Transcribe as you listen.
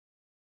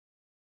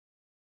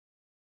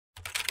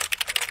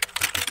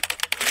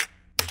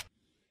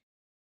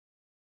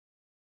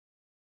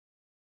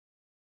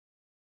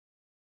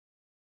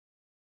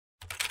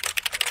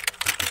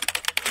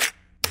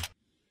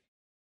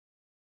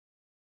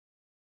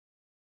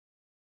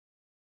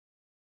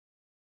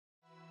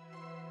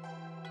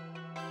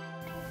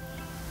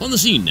On the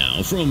scene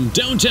now, from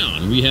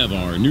downtown, we have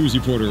our news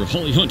reporter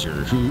Holly Hunter,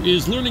 who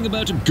is learning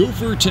about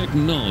gopher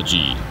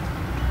technology.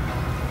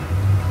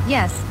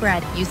 Yes,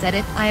 Brad, you said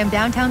it. I am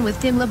downtown with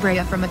Tim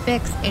LaBrea from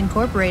Affix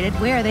Incorporated,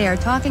 where they are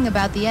talking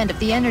about the end of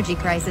the energy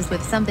crisis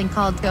with something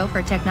called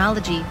gopher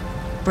technology.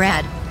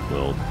 Brad.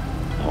 Well,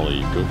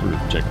 Holly,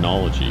 gopher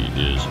technology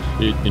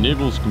it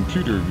enables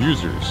computer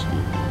users,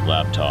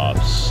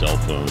 laptops, cell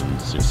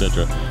phones,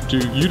 etc., to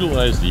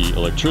utilize the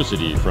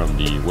electricity from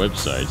the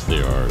websites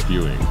they are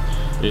viewing.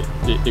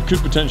 It could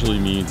potentially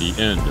mean the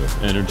end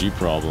of energy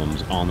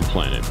problems on the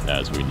planet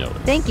as we know it.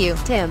 Thank you,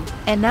 Tim.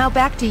 And now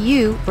back to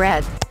you,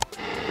 Brad.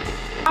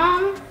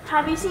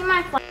 Have you seen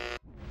my flight?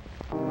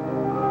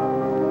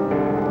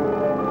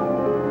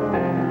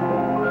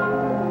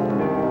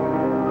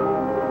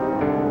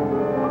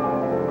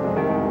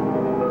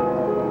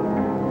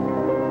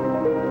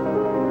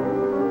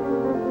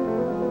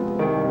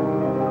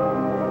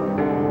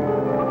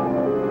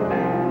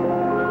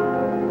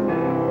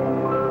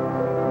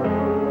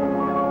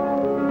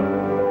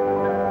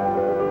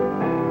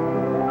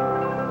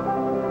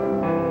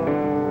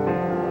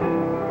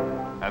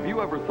 Have you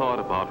ever thought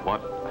about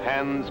what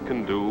hands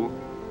can do?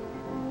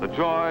 The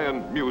joy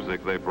and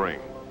music they bring,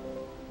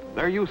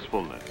 their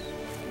usefulness.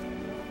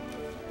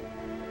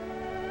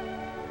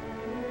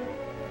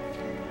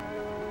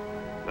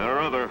 There are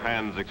other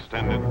hands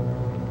extended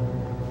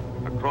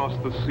across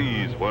the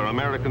seas where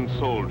American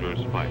soldiers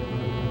fight.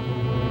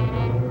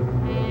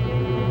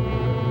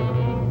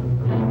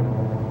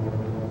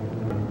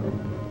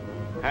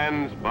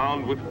 Hands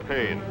bound with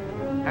pain,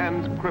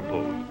 hands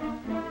crippled,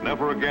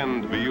 never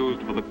again to be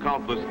used for the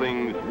countless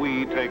things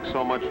we take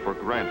so much for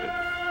granted.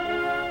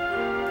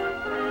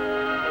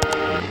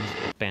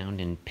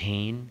 Bound in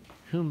pain?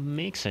 Who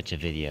makes such a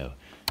video?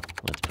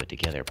 Let's put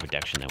together a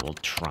production that will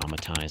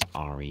traumatize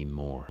Ari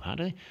more. How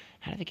do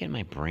they get in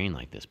my brain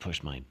like this?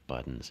 Push my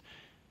buttons.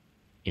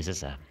 Is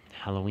this a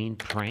Halloween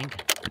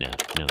prank? No,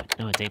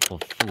 it's April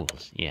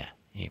Fools. Yeah,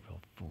 April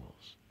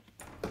Fools.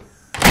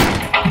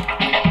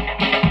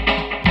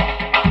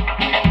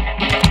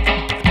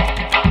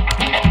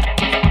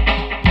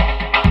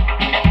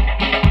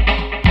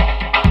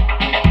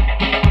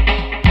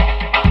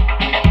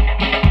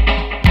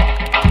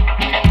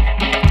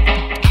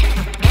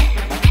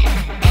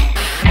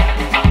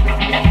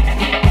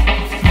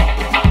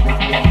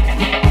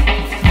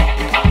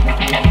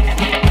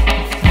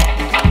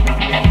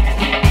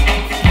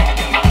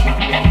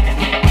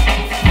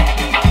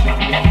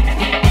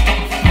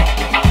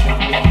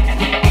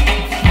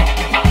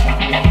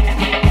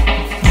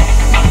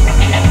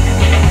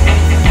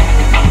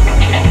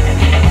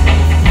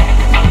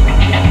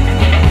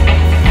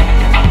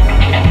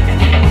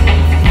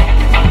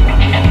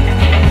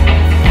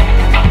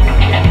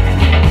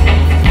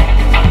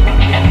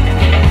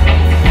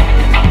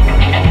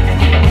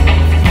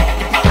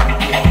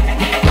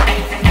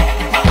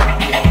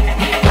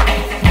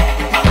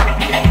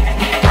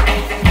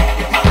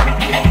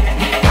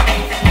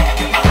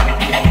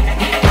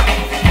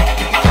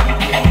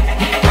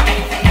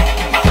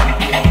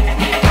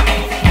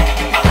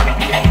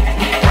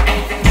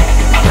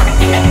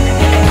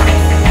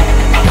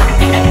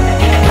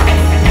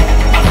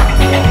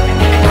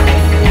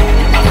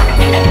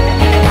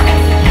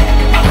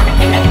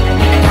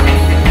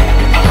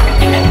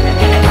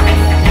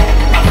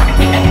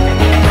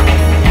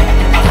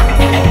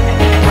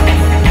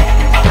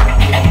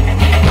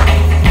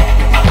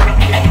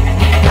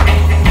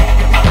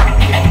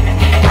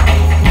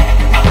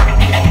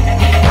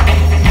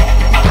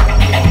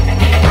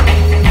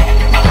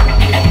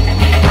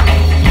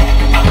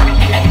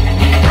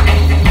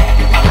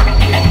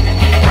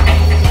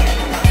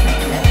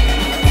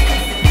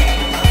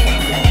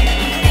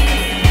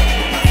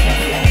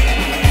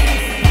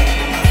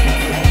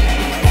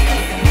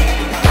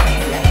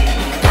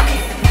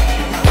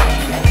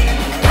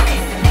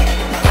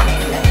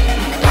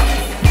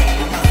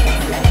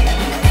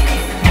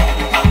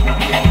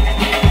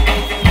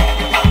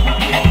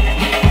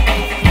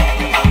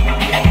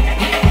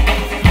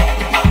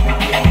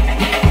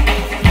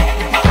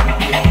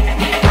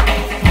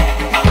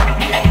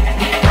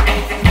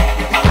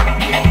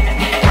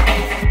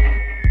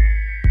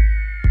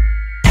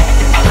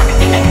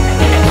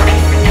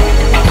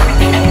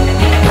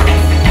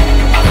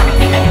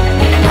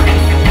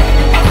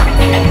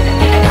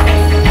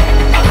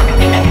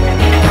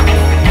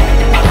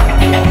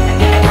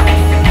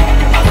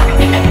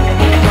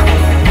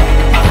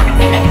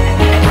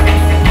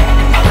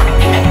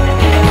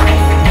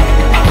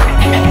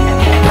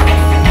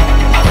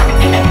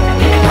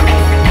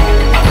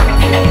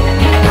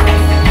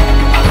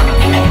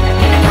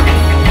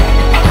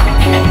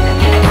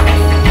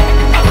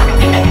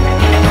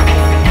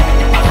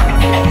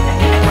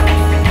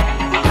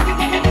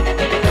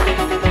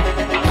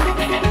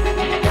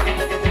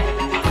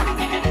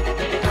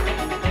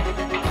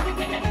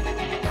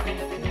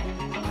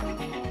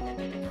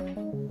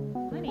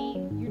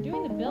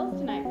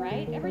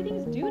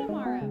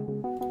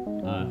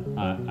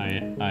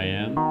 I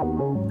am.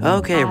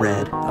 Okay,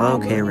 Red.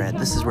 Okay, Red.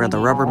 This is where the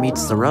rubber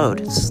meets the road.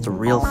 It's the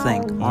real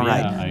thing. All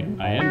right. Yeah,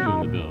 I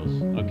am doing the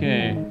bills.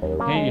 Okay.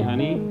 Hey,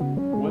 honey,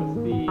 what's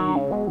the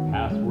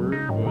password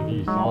or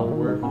the solid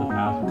word for the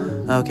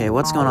password? Okay,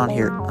 what's going on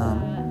here?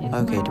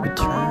 Okay, do we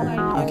turn?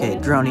 Okay,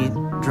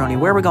 Droney,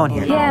 where are we going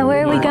here? Yeah,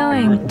 where are we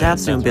going?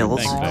 Dad's doing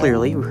bills,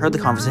 clearly. We heard the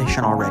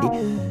conversation already.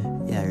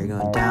 Yeah, you're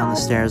going down the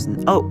stairs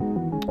and... Oh!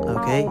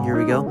 Okay, here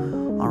we go.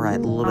 Alright,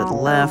 a little bit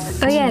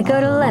left. Oh yeah, go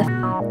to the left.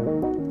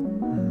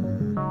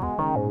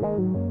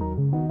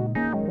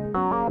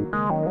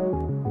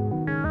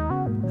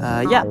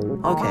 Yeah,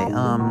 okay,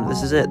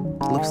 this is it.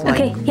 Looks like...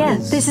 Okay, yeah,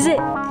 this is it.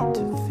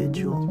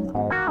 Individual...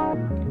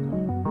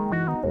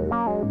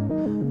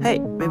 Hey,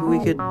 maybe we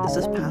could... Is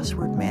this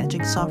password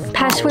managing software?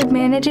 Password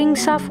managing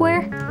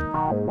software?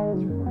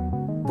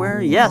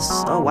 Where?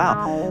 Yes. Oh,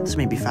 wow. This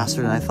may be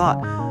faster than I thought.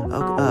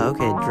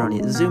 Okay,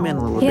 Droney, zoom in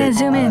a little bit. Yeah,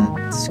 zoom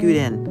in. Scoot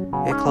in.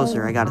 Get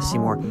closer. I gotta see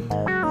more.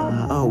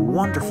 Oh,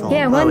 wonderful.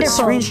 Yeah,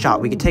 wonderful. Oh, it's screenshot.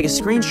 We could take a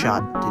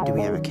screenshot. Do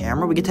we have a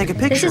camera? We could take a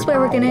picture. This is where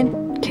we're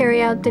gonna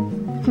carry out the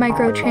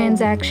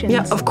microtransactions.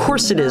 Yeah, of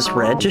course it is,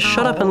 Red. Just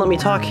shut up and let me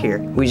talk here.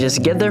 We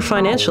just get their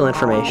financial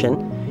information,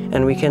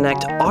 and we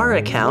connect our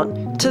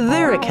account to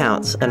their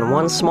accounts, and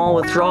one small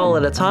withdrawal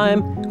at a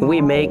time, we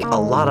make a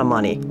lot of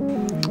money.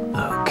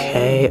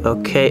 Okay.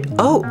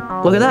 Oh,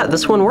 look at that.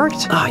 This one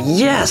worked. Ah,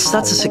 yes,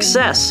 that's a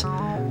success.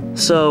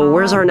 So,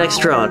 where's our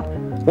next drone?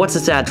 What's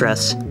its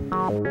address?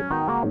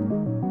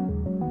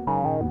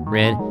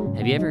 Red,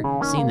 have you ever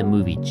seen the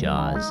movie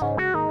Jaws?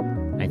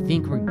 I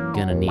think we're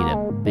gonna need a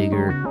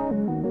bigger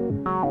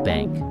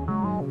bank.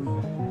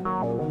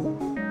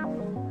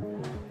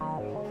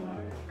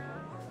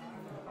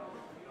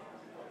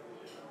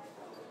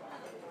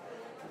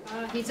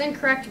 He's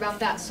incorrect about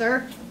that,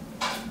 sir.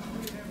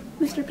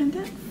 Mr.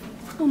 Pinta?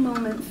 A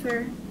moment,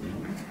 sir.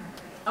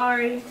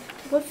 Ari,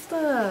 what's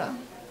the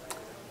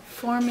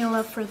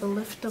formula for the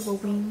lift of a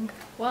wing?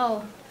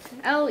 Well,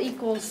 L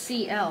equals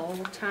CL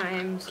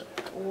times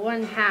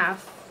 1/2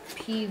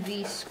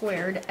 PV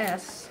squared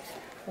S,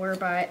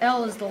 whereby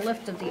L is the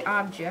lift of the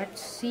object,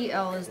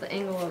 CL is the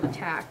angle of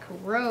attack,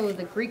 rho,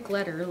 the Greek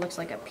letter, looks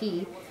like a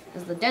P,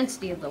 is the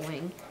density of the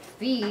wing,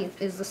 V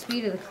is the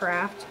speed of the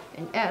craft,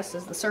 and S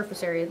is the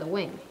surface area of the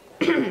wing.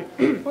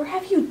 Where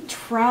have you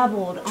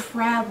traveled?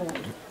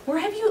 Where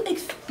have you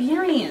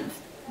experienced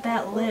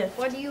that lift?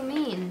 What do you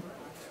mean?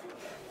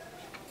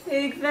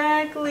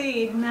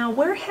 Exactly. Now,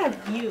 where have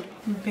you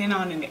been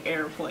on an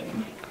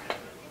airplane?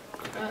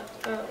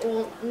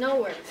 Well,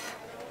 nowhere.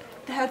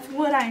 That's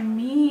what I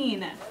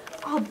mean.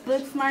 All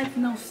book smarts,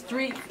 no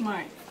street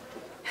smarts.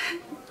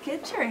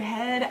 Get your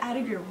head out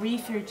of your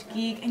research,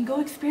 geek, and go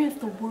experience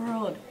the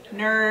world,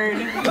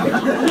 nerd.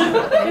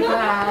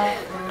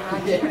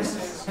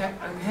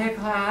 Okay,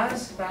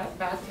 class, back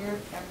to your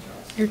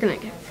lectures. You're gonna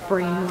get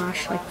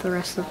brainwashed like the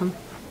rest of them.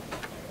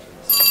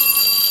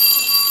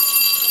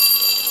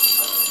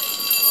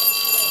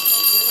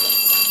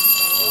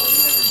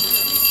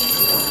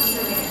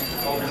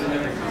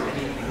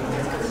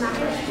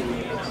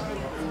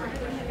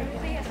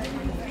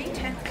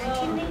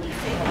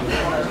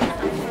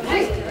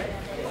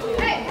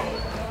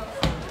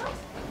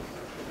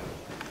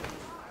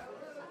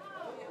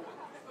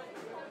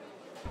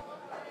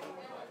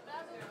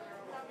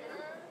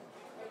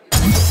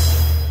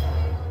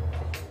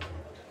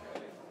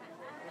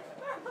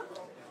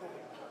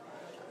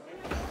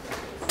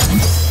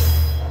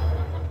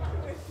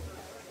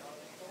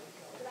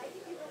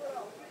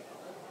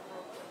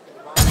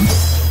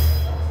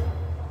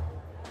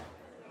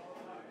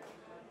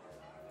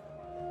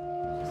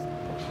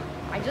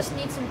 I just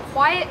need some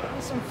quiet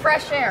and some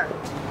fresh air.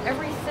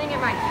 Everything in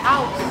my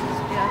house is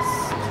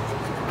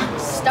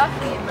just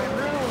stuffy in my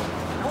room.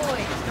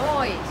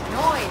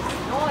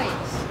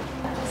 Noise.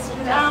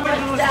 Sit down,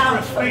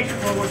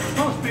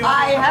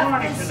 I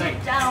have to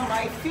sit down.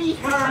 My feet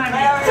hurt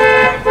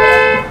very,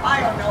 very. I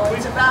don't know,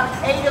 it's about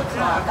 8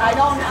 o'clock. I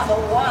don't have a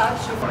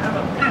watch.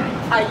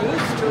 I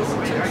used to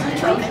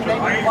and then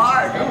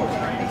BYRNE.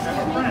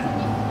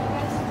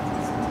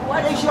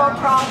 What is your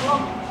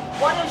problem?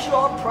 What is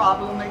your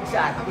problem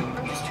exactly?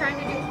 I'm just trying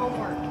to do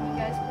homework. Can you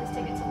guys please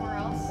take it somewhere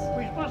else?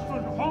 We're supposed to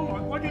do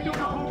homework. What are you doing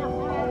homework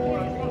for?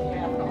 We're supposed to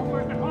do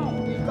homework at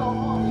home. You go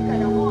home. You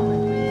got a home.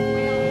 We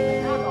don't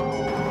even have a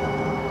home.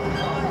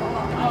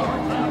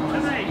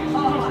 Today. You're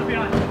supposed to be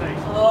on today.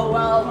 Oh,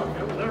 well.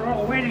 They're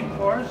all waiting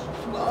for us.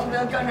 Well,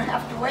 they're going to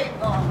have to wait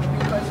longer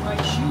because my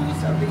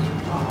shoes are being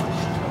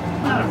polished.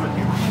 Not with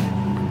you.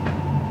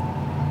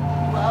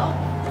 Well,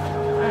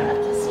 I have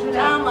to sit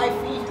down. My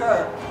feet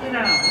hurt. Sit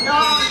down. No,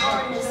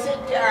 I'm going to sit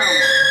down.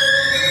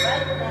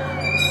 Right now.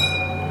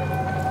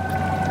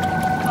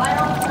 I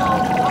don't know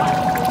what.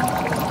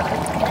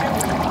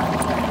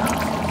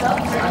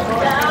 Upside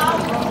down.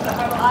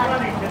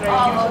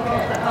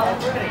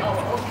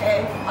 Oh, okay.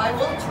 I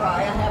will try.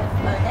 I have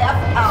a half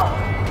hour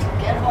to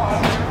get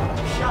home,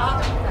 shop,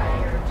 do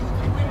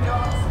the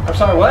windows. I'm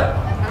sorry, what? I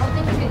don't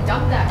think you can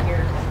dump that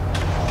here.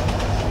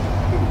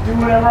 Do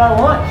whatever I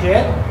want,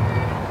 kid.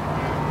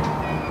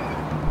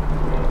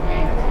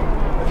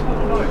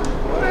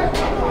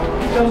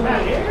 Something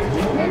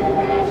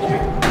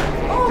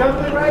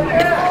right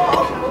there.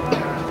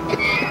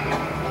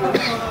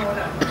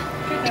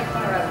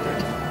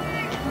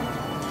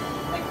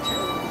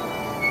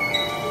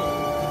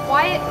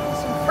 Quiet,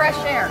 some fresh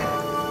air.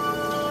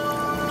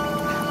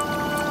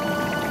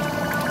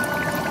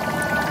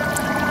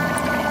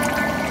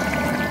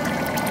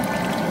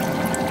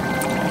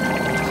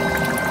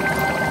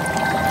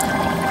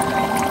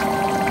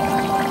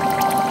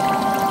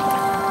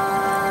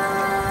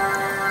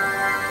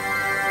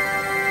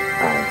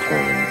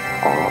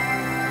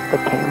 The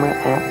camera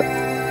app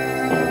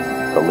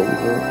and the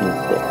laser is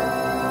there.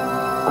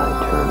 I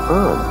turn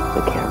on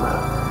the camera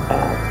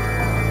app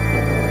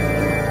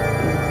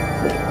and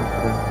the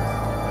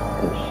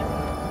laser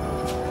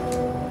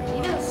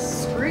Need a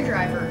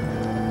screwdriver.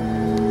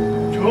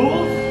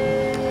 Tools?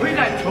 We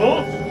got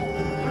tools.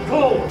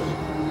 Tools.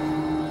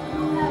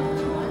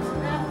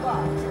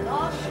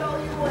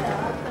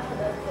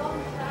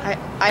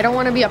 I don't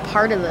want to be a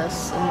part of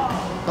this.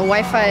 And the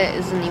Wi-Fi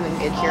isn't even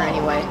good here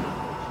anyway.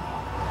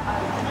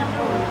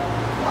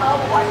 Well,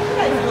 what can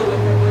I do with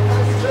it? We're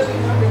just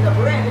living under the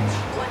bridge.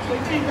 What do you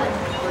think I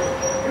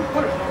do?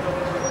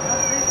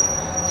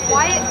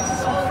 Quiet,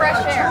 some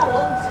fresh air.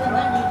 And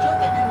then you took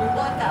it and you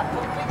got that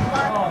big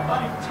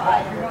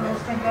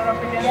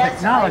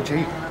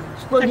Technology.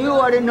 Well, you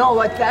ought to know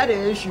what that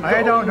is. You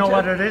I don't know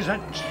what it is.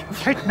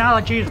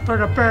 Technology is for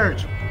the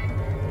birds.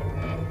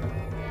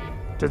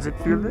 Does it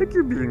feel like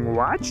you're being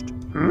watched?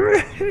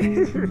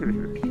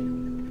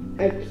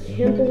 I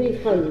can't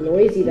believe how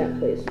noisy that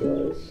place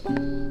was.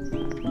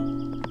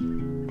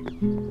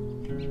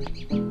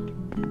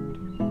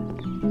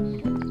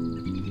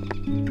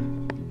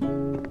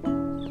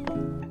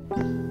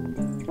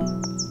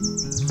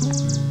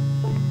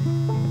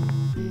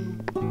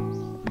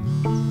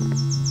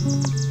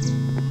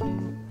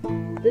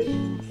 This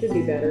should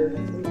be better.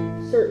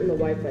 I'm certain the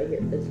Wi-Fi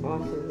here is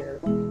awesome here.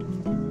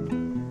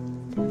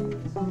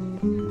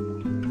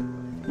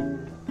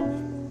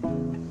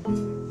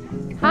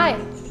 Hi,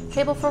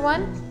 table for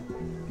one?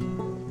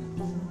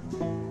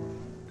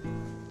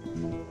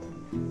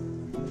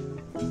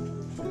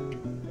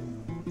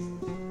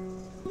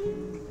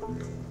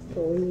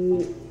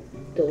 Delete,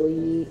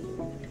 delete,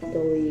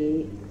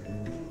 delete,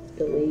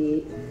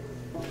 delete.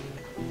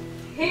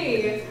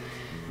 Hey,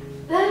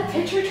 that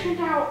picture turned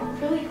out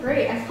really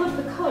great. I love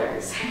the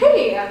colors.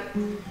 Hey,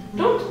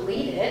 don't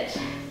delete it.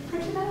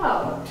 Print it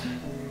out.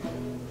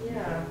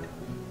 Yeah.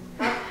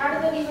 How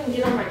did that even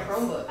get on my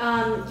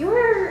Chromebook? You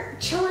were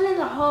chilling in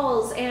the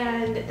halls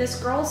and this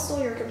girl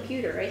stole your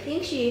computer. I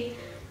think she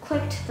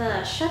clicked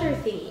the shutter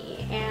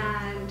thingy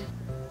and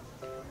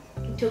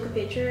took a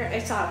picture. I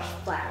saw a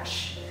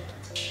flash.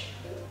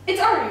 It's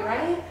Ari,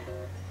 right?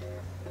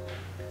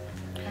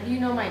 How do you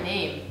know my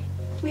name?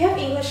 We have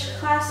English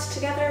class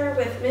together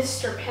with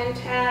Mr.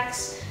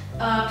 Pentax,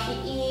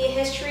 PE,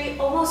 history,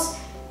 almost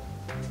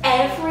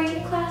every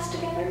class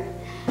together.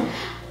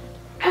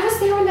 I was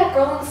there when that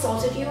girl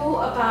insulted you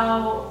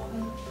about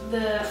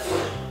the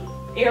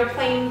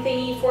airplane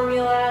thingy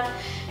formula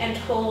and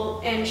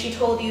she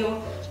told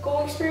you,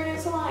 go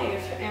experience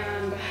life.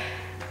 And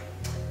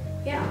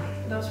yeah,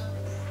 that was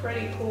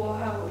pretty cool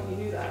how you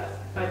knew that,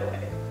 by the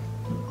way.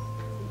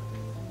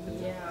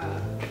 Yeah.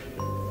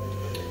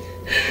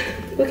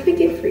 What can I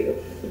get for you?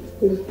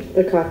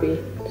 A coffee,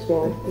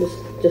 small,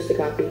 just a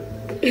coffee.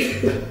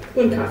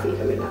 One coffee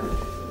coming up.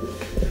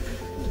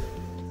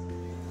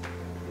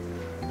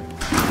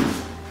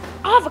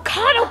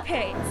 Avocado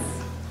paste!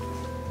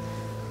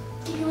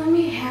 Do you lend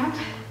me a hand?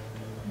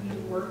 You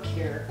work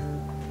here.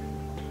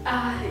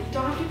 You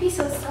don't have to be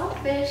so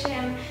selfish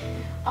and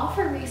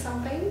offer me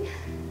something.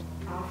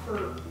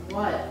 Offer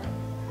what?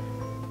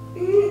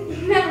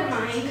 Never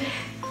mind.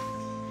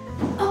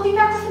 I'll be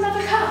back with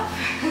another cup.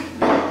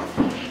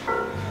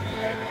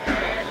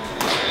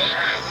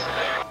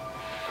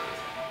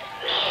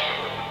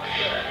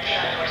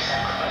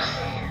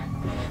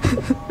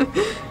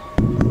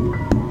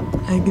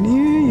 I can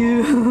hear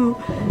you.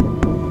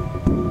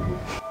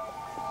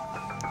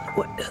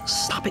 What?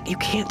 Stop it. You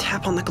can't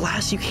tap on the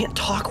glass. You can't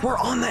talk. We're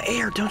on the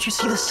air. Don't you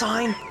see the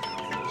sign?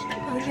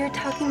 Oh, you're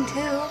talking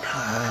too.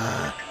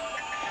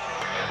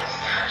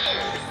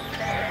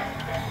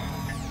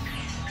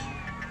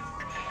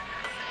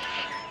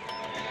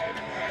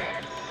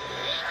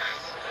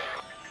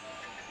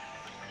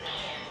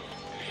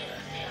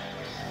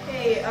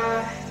 Hey, is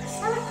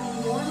that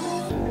normal?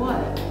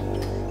 What?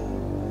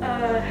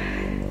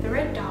 The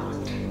red dot.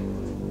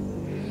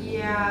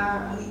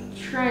 Yeah, I'm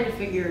trying to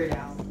figure it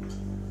out.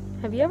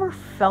 Have you ever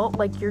felt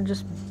like you're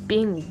just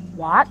being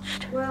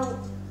watched? Well,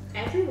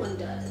 everyone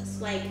does.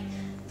 Like,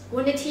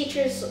 when the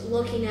teacher's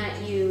looking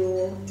at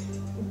you,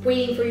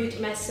 waiting for you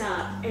to mess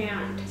up,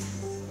 and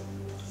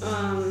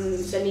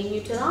sending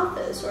you to the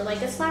office, or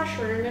like a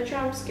slasher in a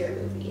jump scare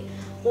movie,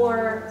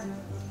 or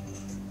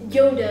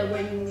Yoda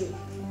when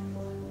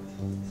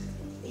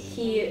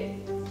he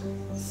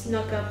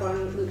snuck up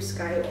on Luke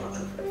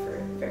Skywalker for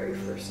the very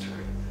first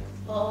time.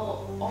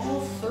 Well,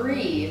 all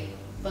three,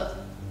 but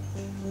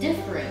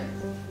different.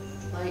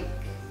 Like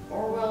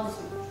Orwell's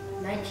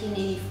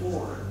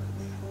 1984.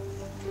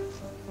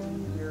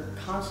 You're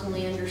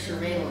constantly under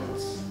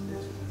surveillance.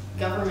 There's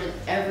government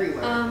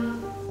everywhere.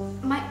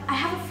 I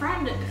have a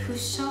friend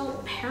who's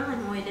so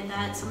paranoid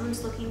that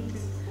someone's looking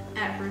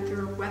at her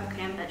through a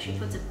webcam that she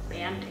puts a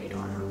band-aid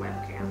on her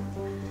webcam.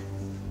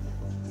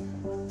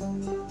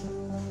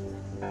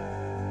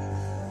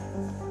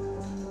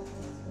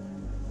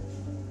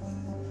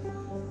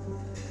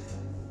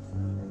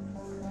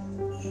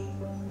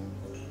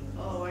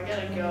 Oh, I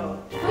gotta go.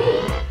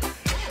 Wait!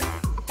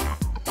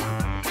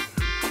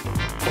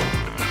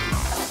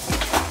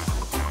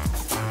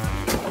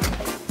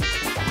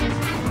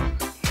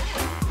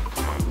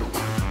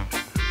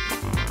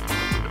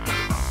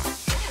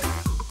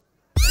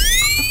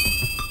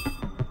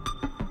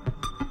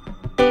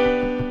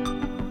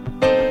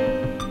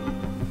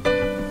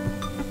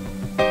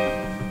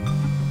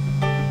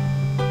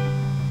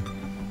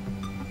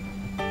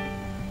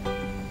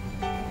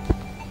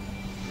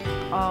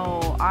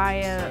 Oh,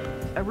 I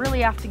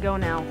really have to go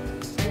now.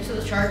 Thanks for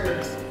the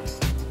charger.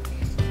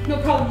 No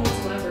problem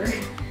whatsoever.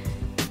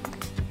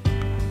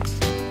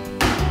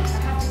 I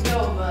have to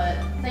go, but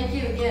thank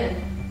you again.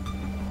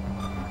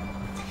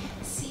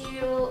 See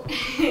you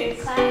in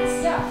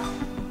class? Yeah.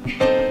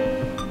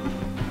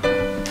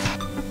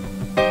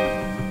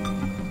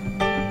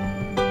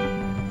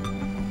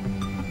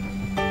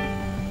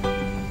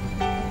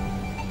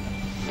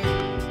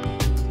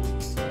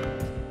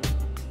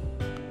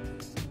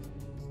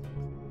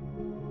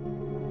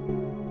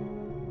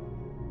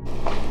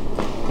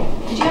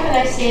 Did you have a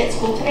nice day at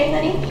school today,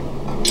 honey?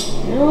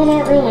 No,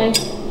 not really.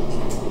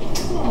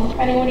 Oh,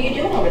 honey, what are you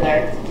doing over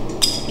there?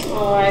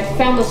 Oh, I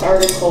found this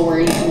article where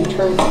you can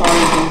turn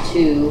cards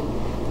into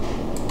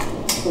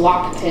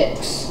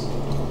lockpicks.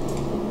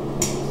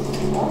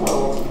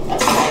 Oh,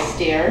 that's nice,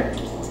 dear.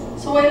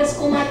 So why was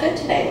school not good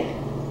today?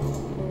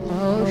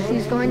 Oh,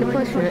 she's going to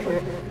push it.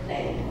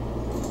 Today.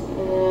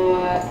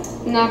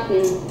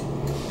 Nothing.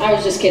 I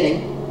was just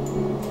kidding.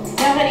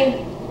 Now,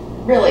 honey,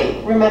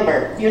 really,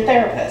 remember, your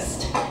therapist.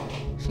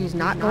 She's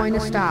not going to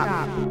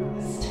stop.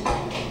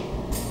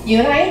 You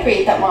and I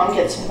agreed that Mom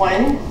gets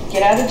one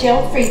get out of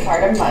jail free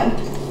card a month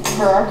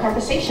per our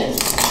conversation.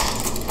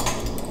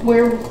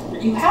 Where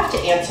you have to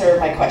answer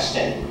my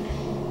question.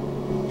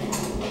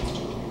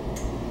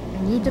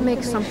 I need to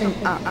make something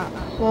up.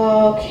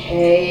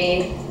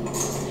 Okay.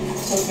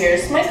 So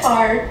here's my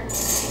card.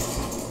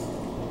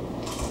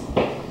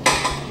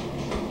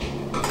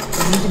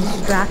 I need to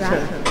distract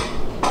her.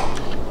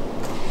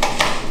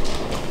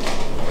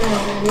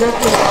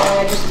 Nothing wrong,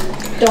 I just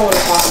don't want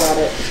to talk about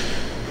it.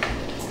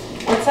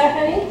 What's that,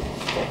 honey?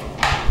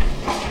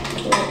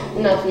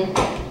 Nothing.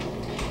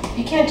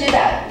 You can't do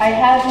that. I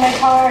have my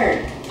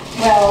card.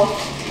 Well,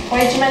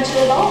 why did you mention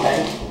it all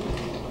then?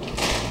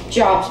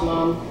 Jobs,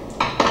 Mom.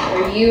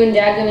 Are you and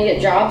Dad gonna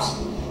get jobs?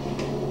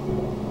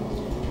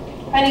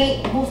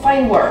 Honey, we'll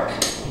find work.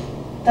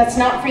 That's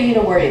not for you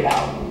to worry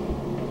about.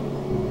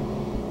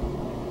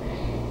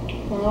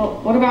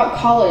 Well, what about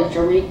college?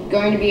 Are we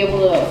going to be able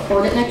to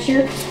afford it next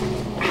year?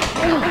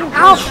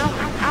 Ow!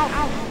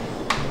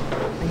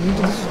 I need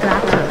to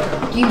distract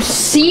her. Do you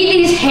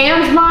see these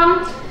hands,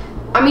 Mom?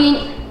 I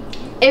mean,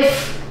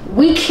 if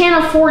we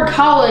can't afford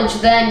college,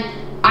 then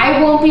I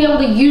won't be able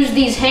to use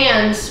these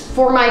hands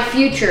for my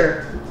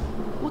future.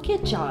 We'll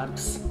get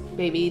jobs,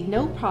 baby,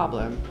 no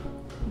problem.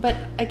 But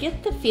I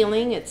get the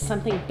feeling it's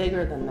something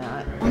bigger than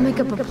that. I'll make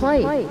up a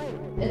play.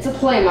 It's a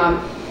play, Mom.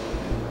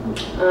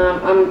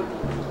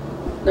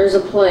 There's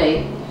a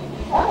play.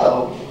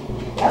 Oh,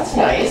 that's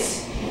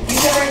nice.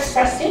 You've never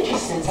expressed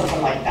interest in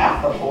something like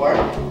that before.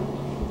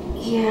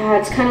 Yeah,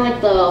 it's kind of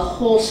like the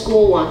whole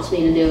school wants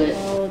me to do it.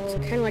 Oh, it's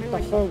kind of like the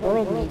whole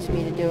world needs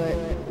me to do it.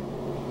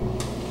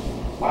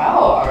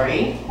 Wow,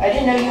 Ari. I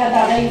didn't know you had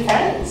that many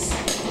friends.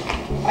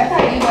 I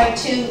thought you liked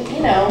to,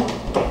 you know,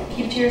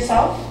 keep to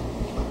yourself.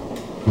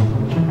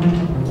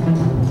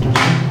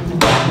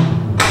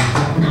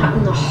 Not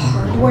in the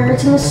hardware,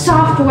 it's in the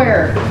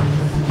software.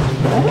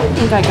 I don't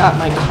think I got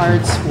my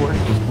cards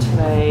working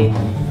today.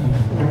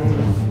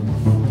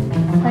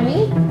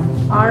 Honey?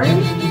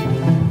 Ari?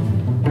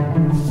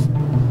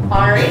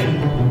 Ari?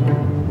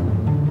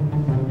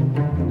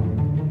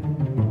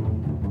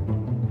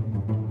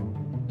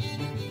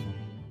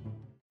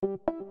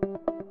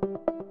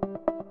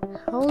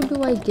 How do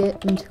I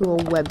get into a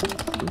webcam?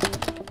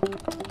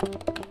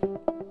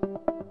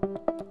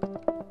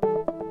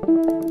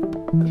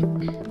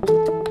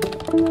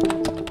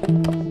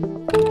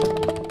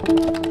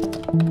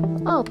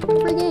 Oh,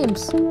 free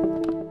games.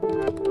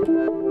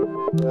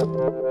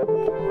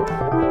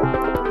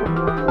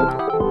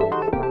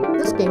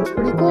 This game's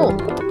pretty cool.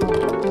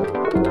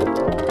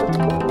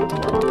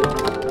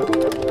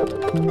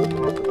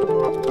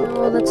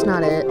 No, that's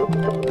not it.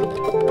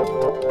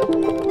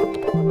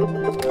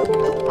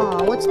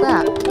 Aw, what's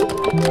that?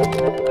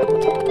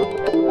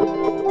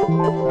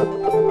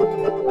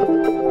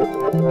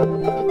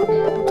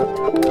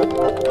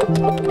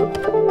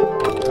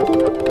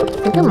 I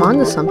think I'm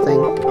onto something.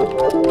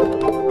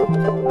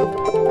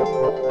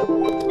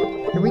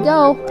 Here we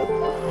go.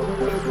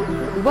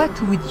 What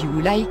would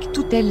you like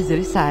to tell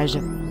the sage?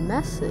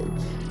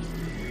 Message?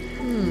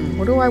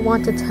 What do I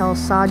want to tell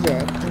Sage?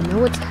 I know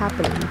what's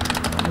happening.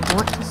 I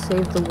want to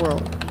save the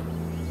world.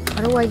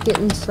 How do I get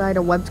inside a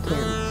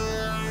webcam?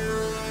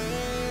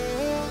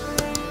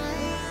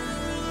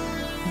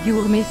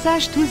 Your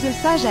message to the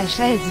sage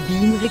has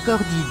been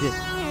recorded.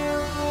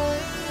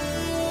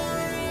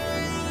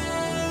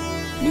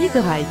 Please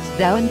write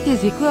down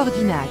the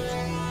coordinates.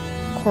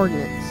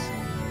 Coordinates.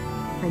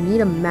 I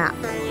need a map.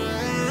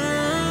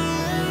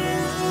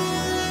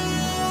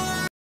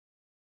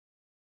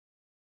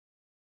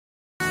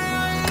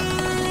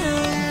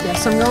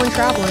 Guess I'm going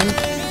traveling.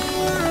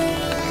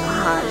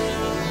 Gosh,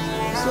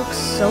 this looks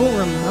so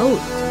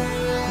remote.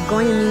 I'm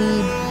going to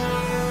need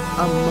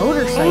a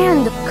motorcycle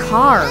and a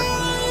car.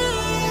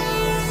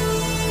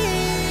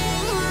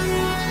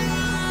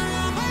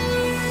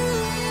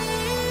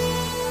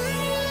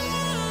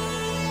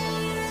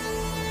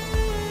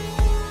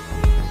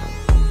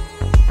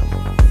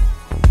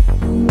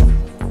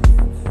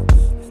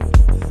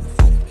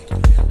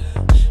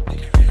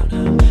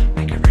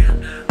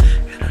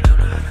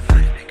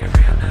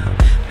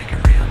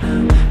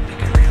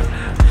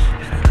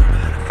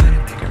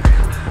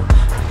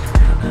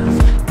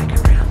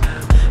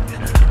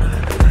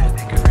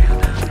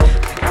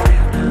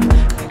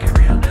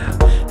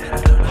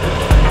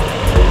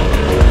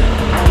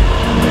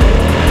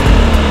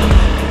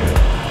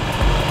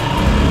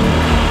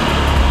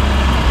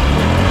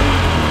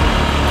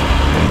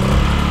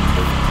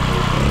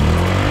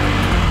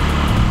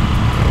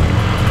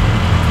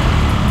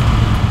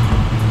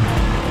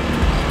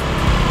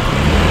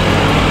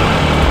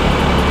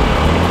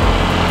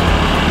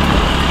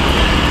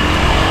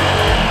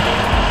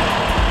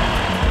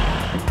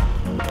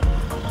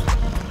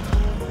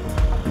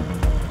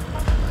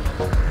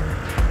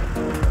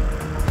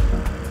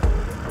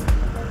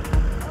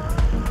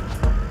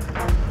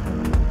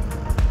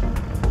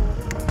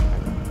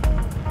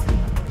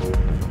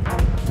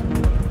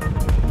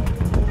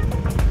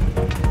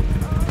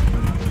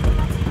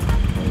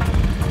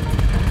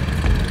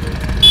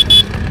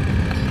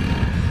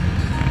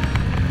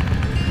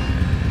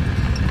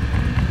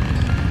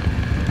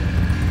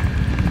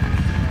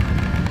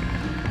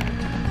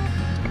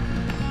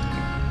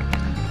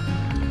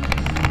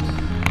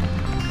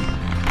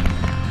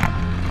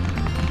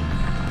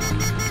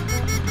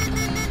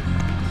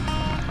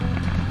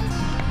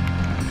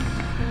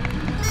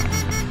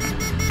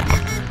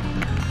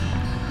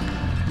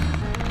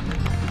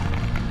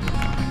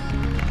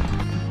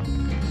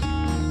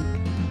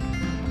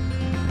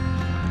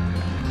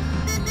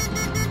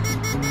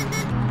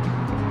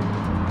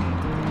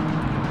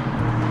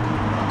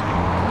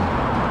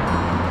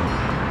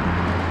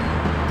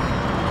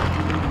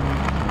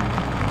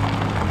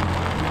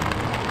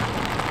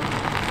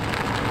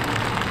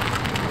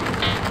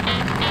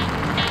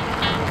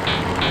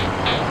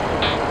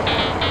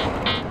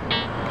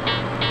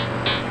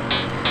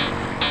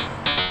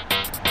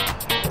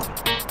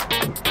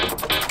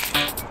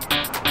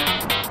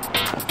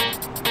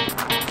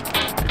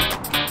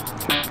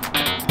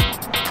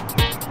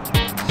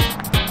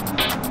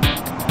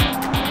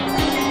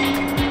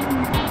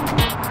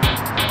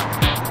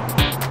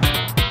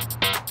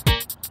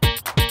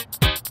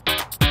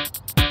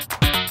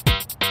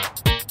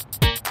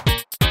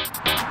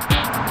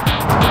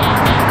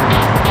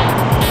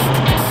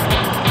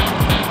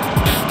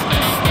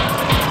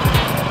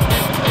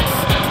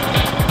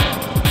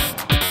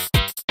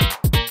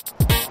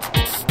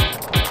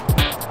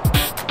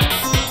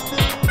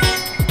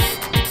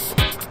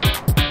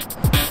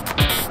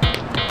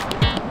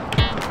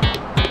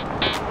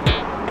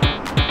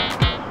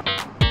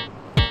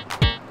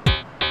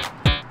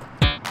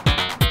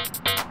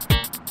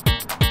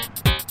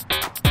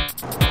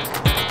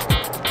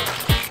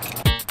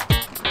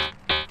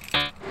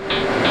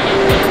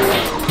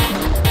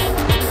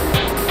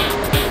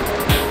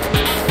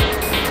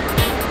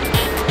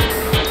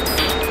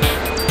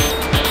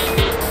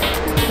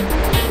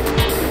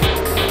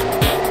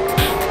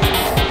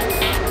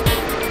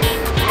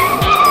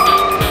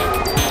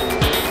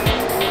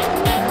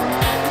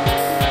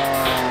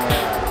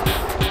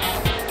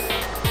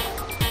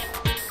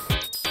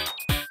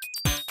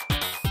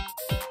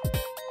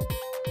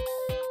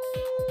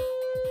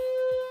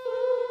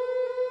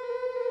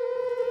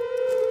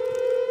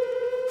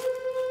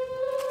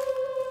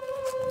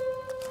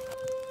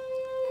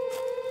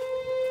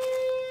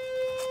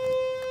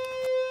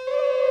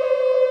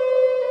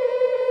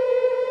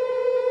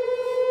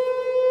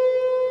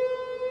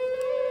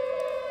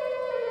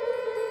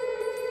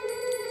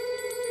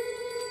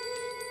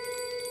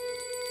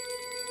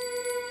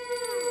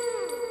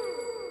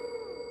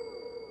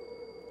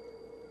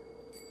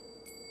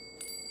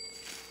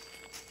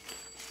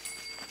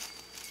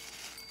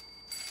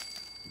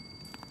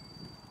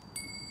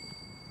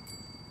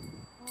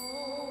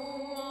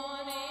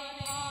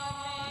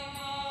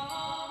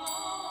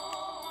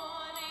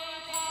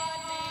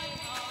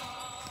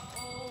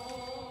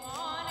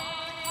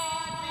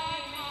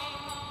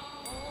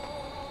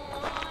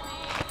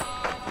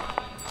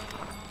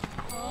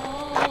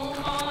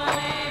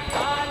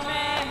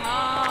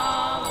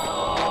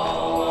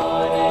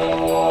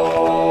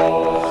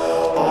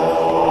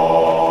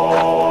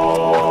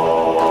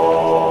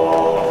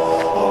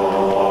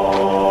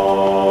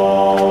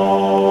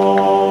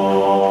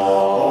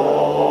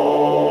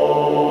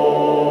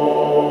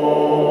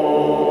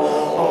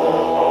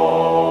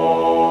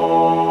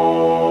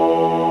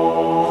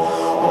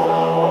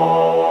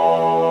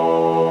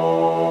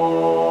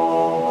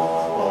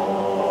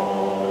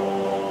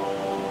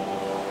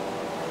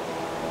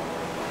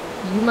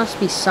 You must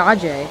be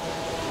Sajay.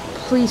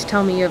 Please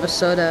tell me you have a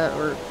soda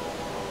or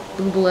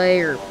bubbly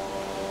or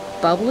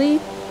bubbly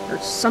or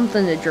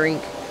something to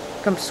drink.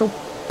 Come so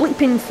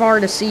bleeping far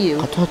to see you.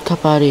 ขอโทษครับ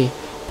อารี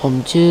ผม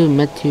ชื่อแม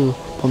ทธิว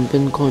ผมเป็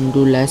นคน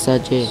ดูแลซา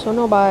เจ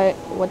Sono ba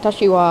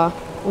watashi wa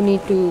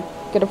unitu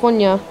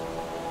California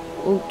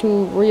utu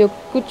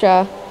Ryokucha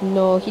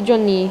no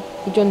hijoni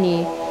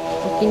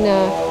okina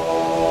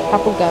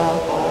hapuga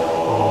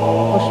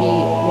hoshi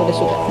no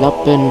desu. แล้ว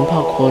เป็นพ่อ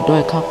โคด้ว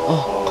ยครับ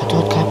ขอโท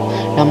ษครับ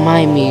เราไม่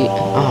มี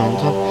อาหาร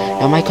ครับเ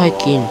ราไม่ค่อย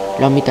กิน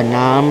เรามีแต่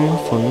น้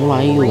ำฝนไว้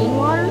อยู่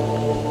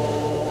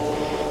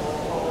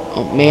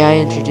May I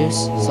introduce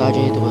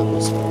Sajay the web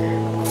whisperer?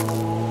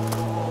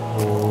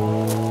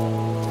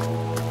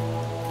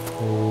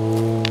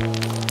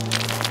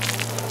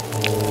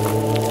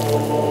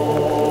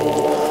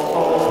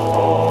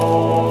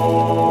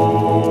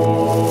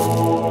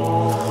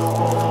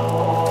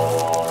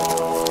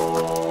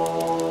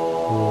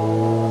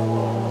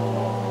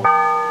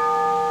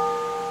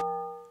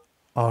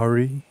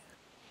 Ari,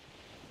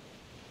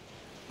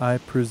 I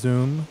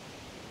presume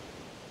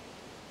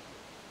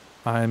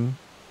I'm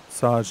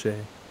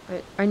Sajay.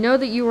 I know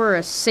that you were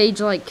a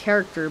sage-like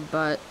character,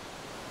 but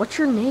what's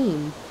your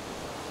name?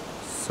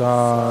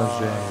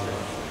 Sajay.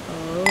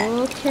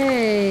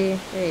 Okay.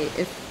 Hey,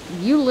 if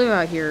you live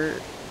out here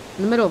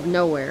in the middle of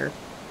nowhere,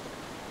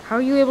 how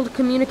are you able to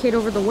communicate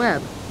over the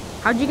web?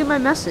 How'd you get my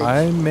message?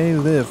 I may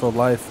live a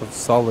life of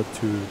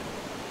solitude,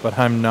 but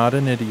I'm not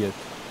an idiot.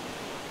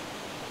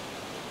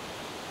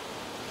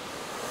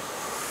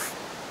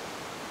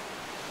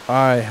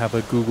 I have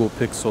a Google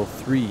Pixel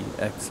 3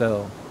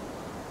 XL.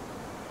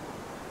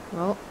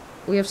 Well,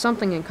 we have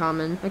something in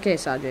common. Okay,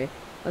 Sajay,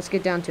 let's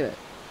get down to it.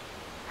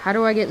 How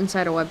do I get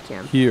inside a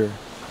webcam? Here.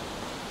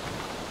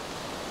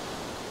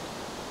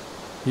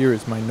 Here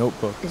is my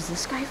notebook. Is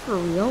this guy for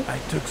real? I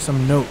took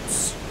some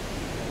notes.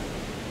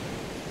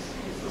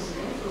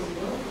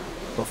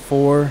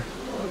 Before,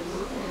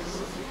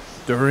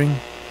 during,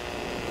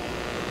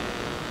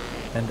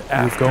 and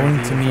after. You're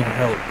going to need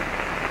help.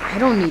 I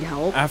don't need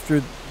help.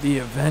 After the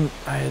event,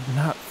 I had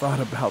not thought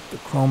about the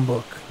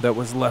Chromebook that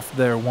was left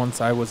there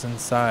once I was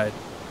inside.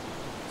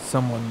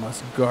 Someone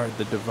must guard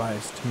the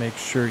device to make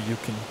sure you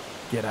can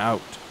get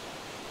out.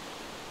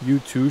 You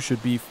two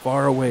should be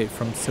far away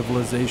from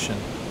civilization.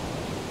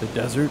 The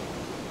desert,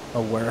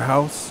 a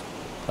warehouse,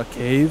 a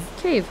cave.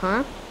 Cave,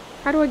 huh?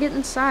 How do I get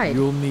inside?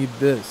 You'll need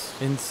this.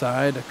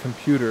 Inside a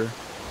computer,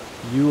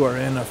 you are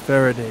in a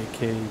Faraday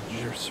cage.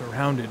 You're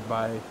surrounded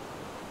by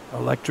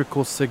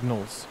electrical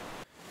signals.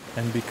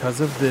 And because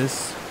of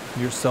this,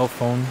 your cell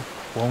phone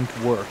won't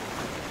work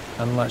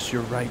unless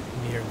you're right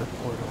near the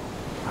portal.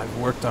 I've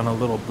worked on a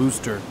little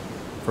booster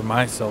for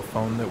my cell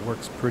phone that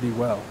works pretty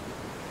well,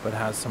 but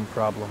has some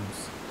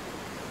problems.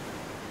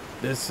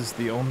 This is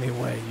the only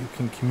way you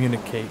can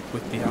communicate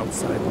with the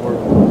outside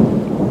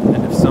world.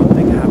 And if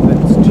something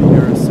happens to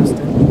your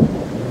assistant,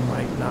 you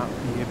might not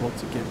be able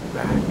to get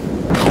back.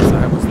 As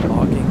I was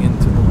logging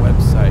into the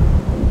website,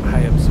 I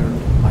observed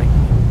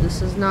lightning.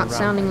 This is not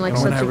sounding like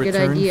such a good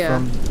idea.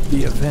 From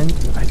the event,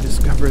 I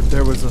discovered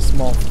there was a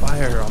small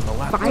fire on the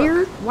laptop.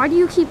 Fire? Why do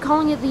you keep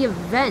calling it the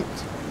event?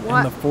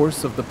 What? And the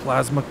force of the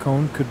plasma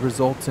cone could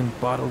result in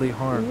bodily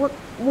harm.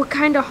 What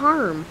kind of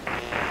harm?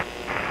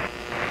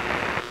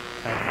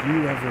 Have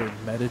you ever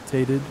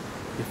meditated?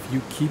 If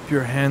you keep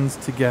your hands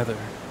together,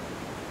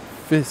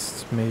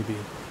 fists maybe,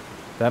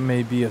 that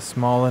may be a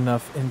small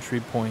enough entry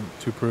point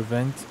to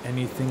prevent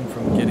anything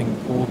from getting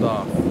pulled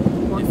off.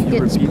 What If you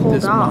gets repeat pulled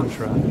this off?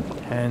 mantra,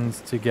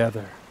 hands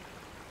together.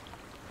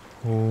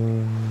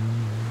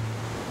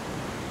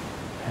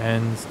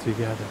 Hands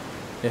together.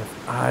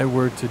 If I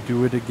were to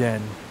do it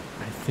again,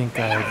 I think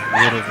I would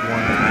have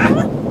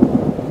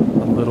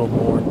wanted a little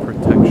more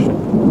protection.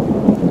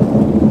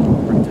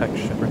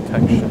 Protection,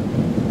 protection,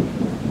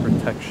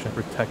 protection,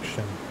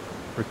 protection,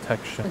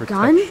 protection, A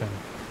gun? protection.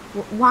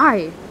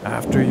 Why?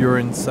 After you're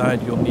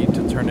inside, you'll need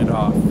to turn it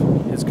off.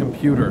 His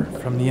computer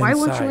from the Why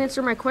inside. won't you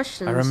answer my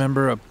questions? I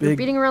remember a You're big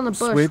beating around the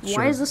bush. switch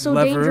Why or is this so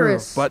lever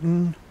dangerous? Or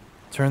button.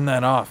 Turn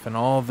that off and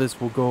all this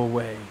will go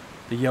away.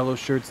 The yellow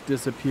shirts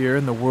disappear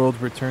and the world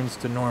returns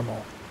to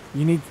normal.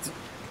 You need to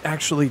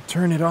actually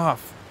turn it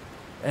off.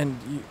 And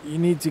you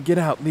need to get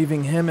out,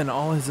 leaving him and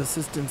all his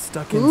assistants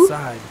stuck Who?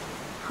 inside.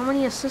 How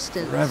many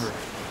assistants? Forever.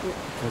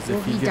 Because Will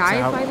if he he gets die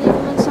out, if I leave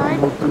him inside?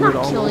 he'll do I'm it not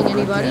all killing over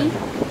anybody.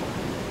 again.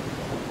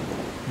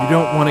 You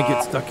don't want to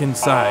get stuck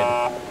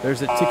inside.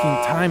 There's a ticking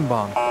time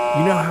bomb.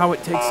 You know how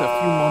it takes a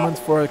few moments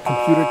for a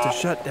computer to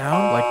shut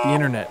down? Like the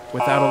internet,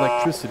 without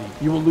electricity.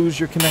 You will lose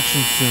your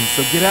connection soon,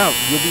 so get out.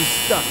 You'll be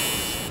stuck.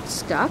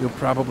 Stuck? You'll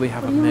probably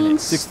have What a do you mean minute.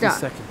 60 stuck?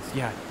 seconds.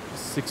 Yeah,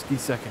 60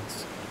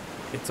 seconds.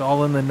 It's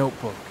all in the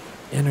notebook.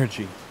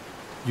 Energy.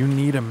 You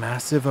need a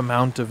massive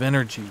amount of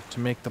energy to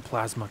make the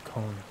plasma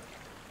cone.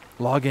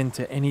 Log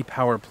into any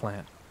power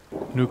plant.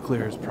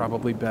 Nuclear is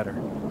probably better.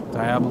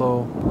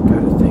 Diablo,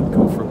 gotta thank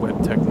Go for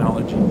web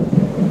technology.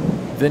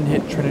 Then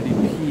hit Trinity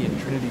P and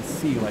Trinity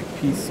C, like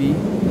PC,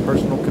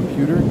 personal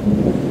computer,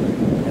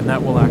 and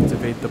that will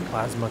activate the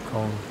plasma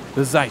cone.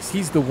 The Zeiss,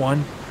 he's the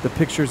one. The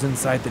picture's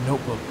inside the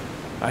notebook.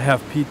 I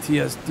have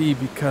PTSD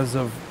because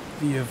of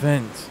the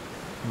event.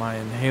 My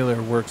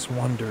inhaler works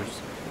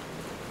wonders.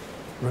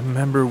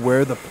 Remember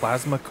where the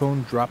plasma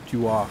cone dropped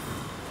you off.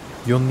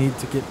 You'll need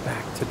to get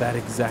back to that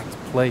exact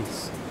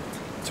place.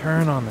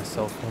 Turn on the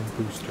cell phone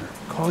booster,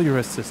 call your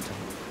assistant,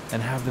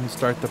 and have them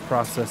start the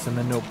process in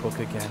the notebook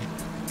again.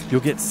 You'll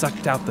get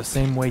sucked out the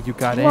same way you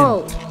got in.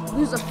 Whoa,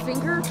 lose a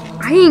finger?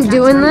 I ain't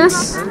doing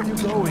this. Where are you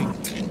going?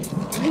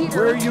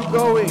 Where are you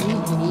going? I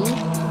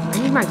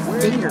need my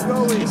finger.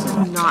 This is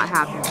not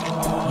happening.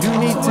 You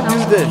need to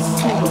do this.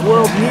 The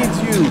world needs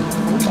you.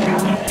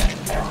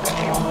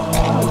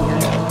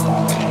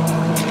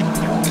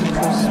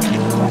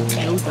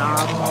 No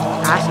job.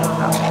 That's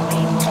not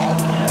happening.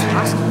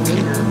 Lost a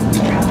finger.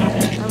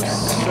 That was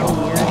so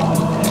weird.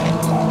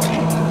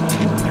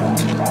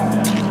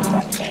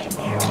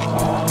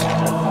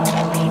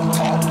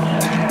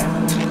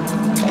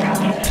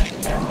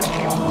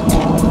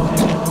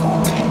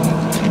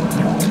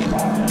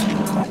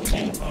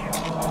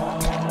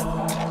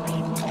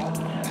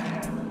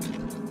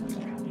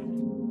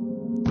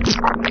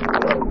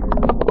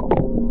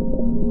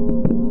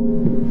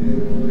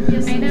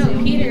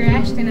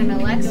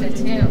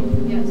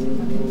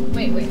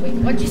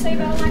 What'd you say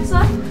about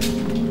Alexa?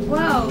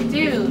 Whoa,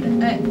 dude.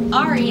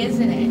 Ari,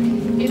 isn't it?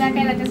 You're that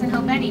guy that doesn't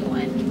help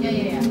anyone.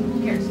 Yeah.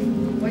 Who cares?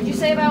 What'd you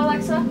say about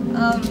Alexa?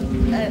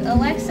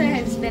 Alexa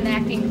has been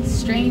acting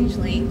strange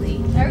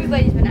lately.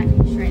 Everybody's been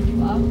acting strange,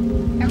 Bob.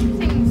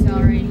 Everything's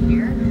alright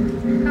here.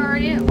 How are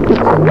you?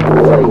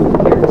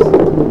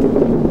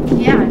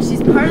 Yeah,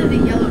 she's part of the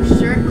Yellow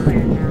Shirt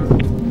clan now.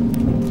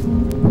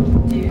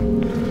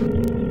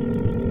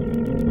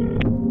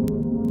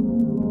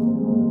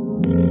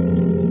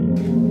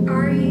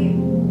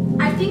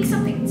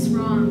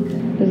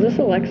 Is this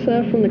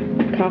Alexa from the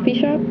coffee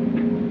shop?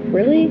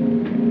 Really?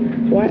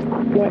 What?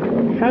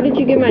 How did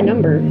you get my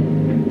number?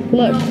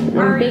 Look,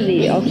 I'm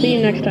busy. I'll see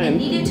you next time. I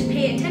needed to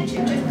pay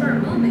attention just for a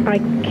moment. I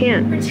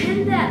can't.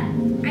 Pretend that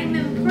I'm an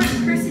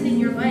important person in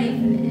your life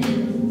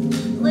and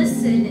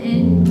listen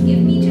and give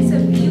me just a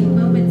few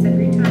moments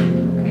every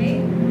time,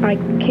 okay? I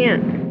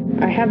can't.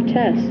 I have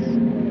tests.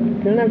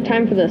 I don't have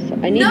time for this.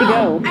 I need to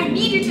go. I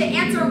need you to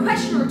answer a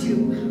question or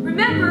two.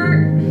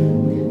 Remember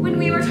when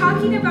we were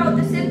talking about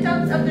the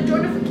symptoms of the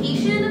jointification?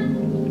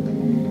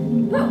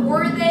 What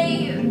were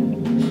they?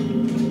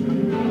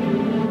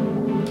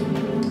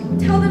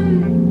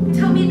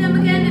 Tell me them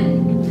again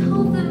and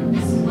tell them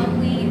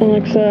slowly.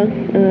 Alexa,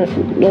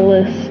 the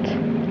list.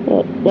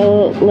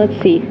 Well, let's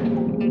see.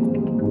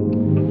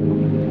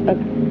 A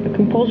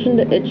compulsion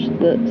to itch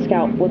the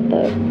scalp with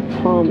the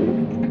palm.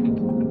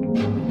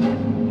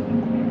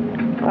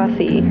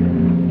 Glassy,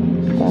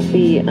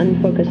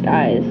 unfocused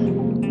eyes.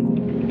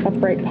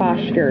 Upright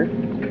posture.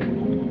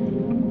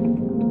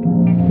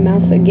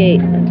 Mouth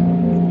agape.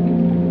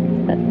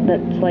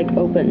 That's like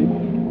open.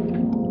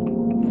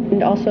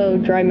 And also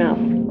dry mouth.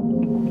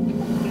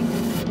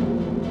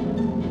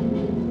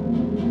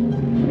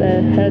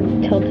 The head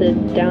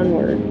tilted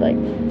downward, like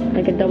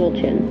a double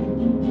chin.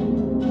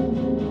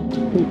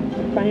 And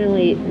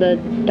finally, the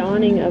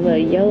donning of a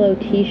yellow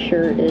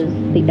t-shirt is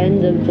the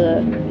end of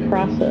the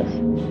process.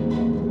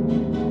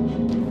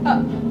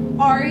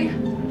 Ari,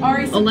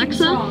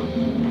 Alexa?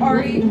 wrong.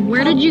 Ari,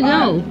 where did you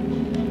go?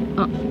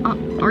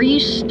 Are you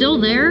still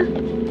there?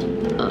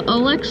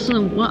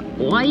 Alexa,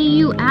 why are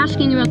you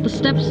asking about the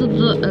steps of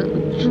the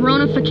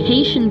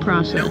dronification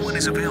process? No one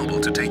is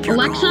available to take your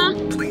Alexa? call.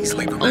 Please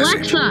leave a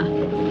message.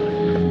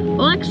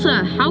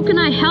 Alexa, how can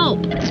I help?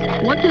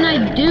 What can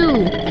I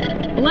do?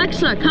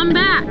 Alexa, come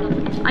back.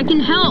 I can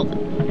help.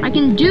 I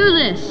can do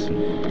this.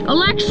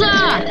 Alexa!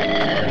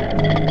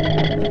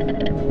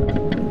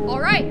 All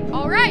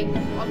right.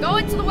 I'll go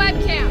into the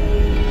webcam.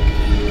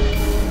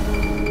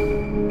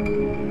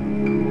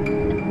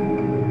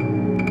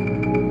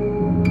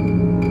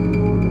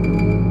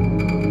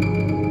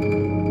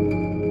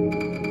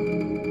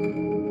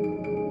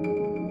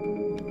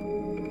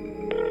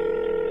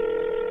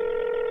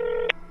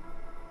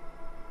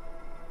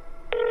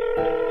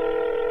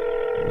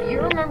 Do you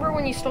remember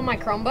when you stole my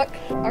Chromebook?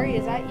 Ari,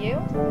 is that you?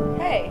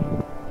 Hey.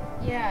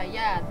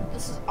 Yeah,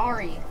 this is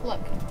Ari.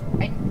 Look,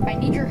 I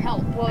need your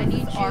help. Well, I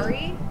need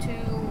Ari to...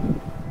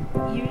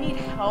 You need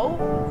help?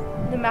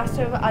 The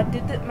master of I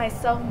did it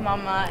myself,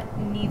 Mama,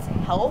 needs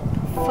help?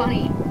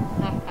 Funny.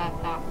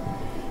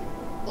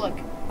 Look,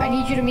 I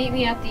need you to meet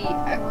me at the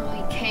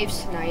Everly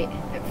Caves tonight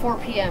at 4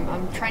 p.m.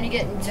 I'm trying to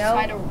get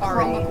inside a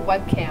Chromebook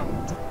webcam.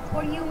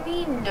 What do you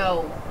mean,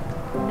 no?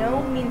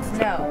 No means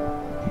no.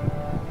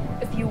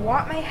 If you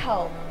want my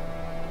help,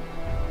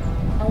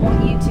 I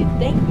want you to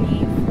thank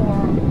me for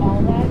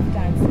all that I've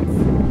done since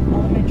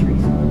elementary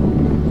school.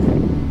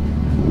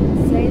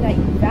 Say that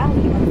you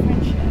value our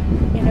friendship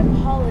and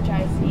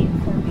apologize to me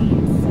for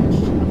being such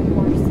a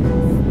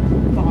horse's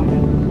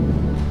bottom.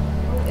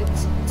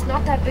 It's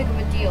not that big of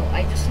a deal.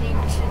 I just need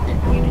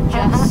you to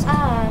just...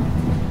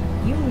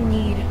 You you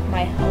need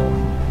my help,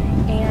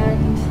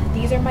 and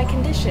these are my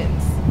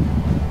conditions.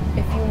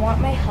 If you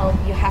want my help,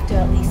 you have to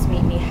at least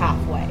meet me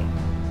halfway.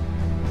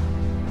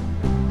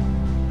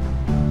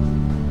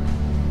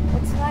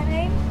 What's my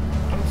name?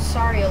 I'm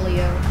sorry,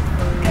 Aaliyah,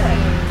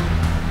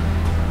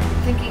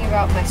 for thinking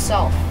about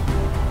myself,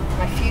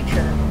 my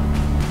future,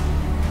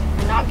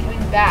 for not giving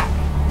back,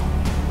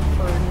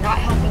 for not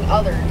helping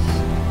others,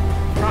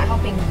 for not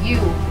helping you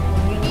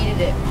when you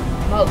needed it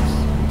most.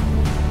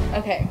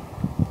 Okay,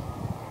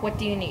 what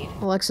do you need?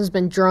 Alexa's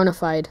been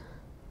dronified,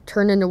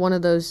 turned into one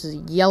of those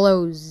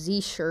yellow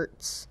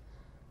Z-shirts.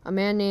 A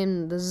man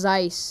named the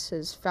Zeiss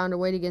has found a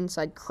way to get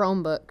inside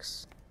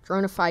Chromebooks,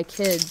 dronify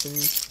kids, and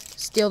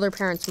steal their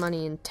parents'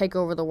 money and take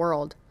over the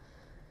world.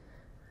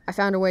 I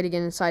found a way to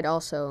get inside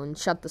also and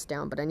shut this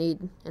down, but I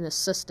need an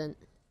assistant.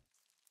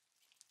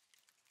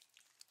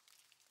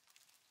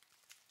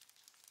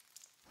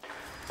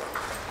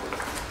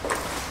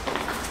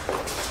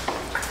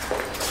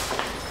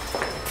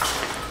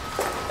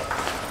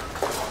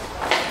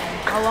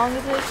 How long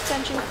is the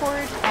extension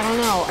cord? I don't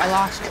know. I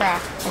lost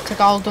track. I took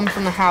all of them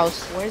from the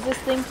house. Where's this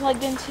thing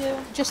plugged into?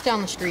 Just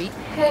down the street.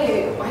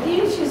 Hey, why did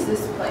you choose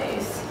this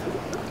place?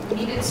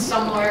 Needed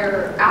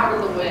somewhere out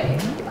of the way.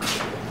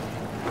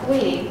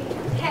 Wait,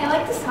 hey, I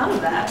like the sound of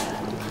that.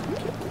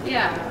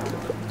 Yeah.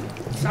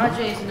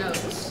 Sajay's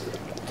notes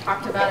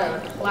talked about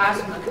a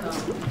plasma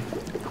cone.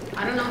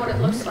 I don't know what it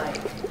looks like,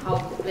 how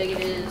big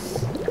it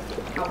is,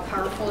 how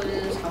powerful it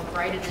is, how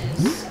bright it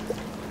is.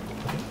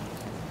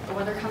 Or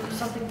whether it comes from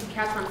something to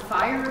catch on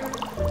fire.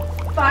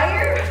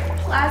 Fire?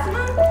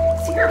 Plasma?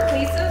 Secret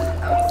places?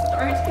 I'm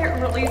starting to get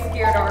really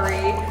scared,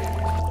 Ari.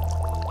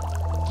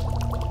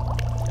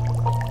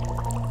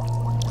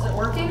 Is it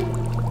working?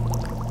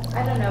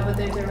 I don't know, but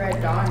there's a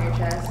red dot on your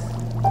chest.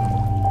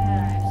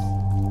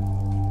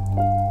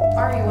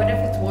 Ari, what if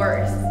it's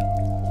worse?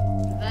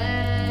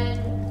 Then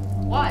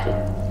what?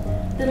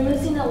 Then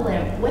losing a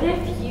limb. What if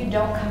you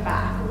don't come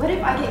back? What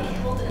if I get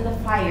killed in the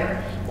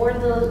fire? Or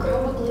the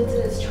Chromebook loses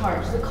its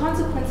charge? The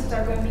consequences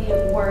are going to be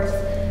worse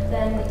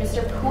than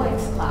Mr.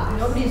 Poet's class.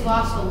 Nobody's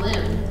lost a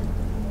limb.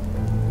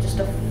 Just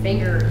a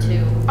finger or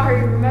two.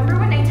 Ari, remember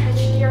when I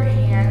touched your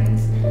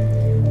hands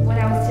when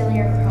I was stealing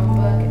your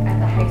Chromebook at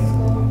the high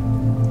school?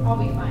 I'll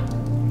be fine.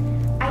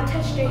 I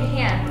touched your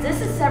hand.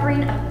 This is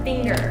severing a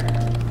finger.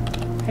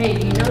 Hey,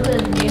 do you know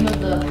the name of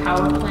the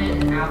power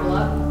plant in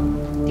Avila?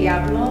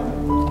 Diablo?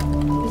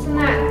 Isn't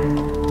that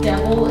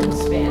devil in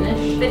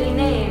Spanish? Fitting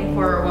name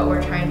for what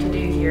we're trying to do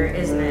here,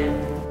 isn't it? I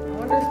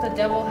wonder if the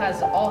devil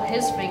has all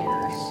his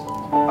fingers.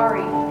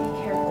 Ari, be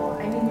careful.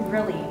 I mean,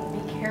 really,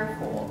 be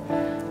careful.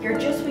 You're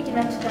just weak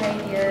enough to the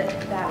idea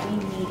that we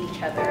need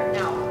each other.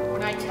 Now,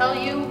 when I tell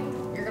you,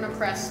 you're gonna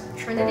press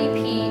Trinity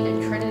P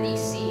and Trinity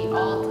C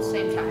all at the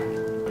same time.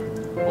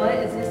 What?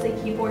 Is this a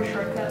keyboard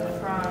shortcut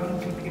from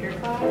computer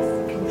class?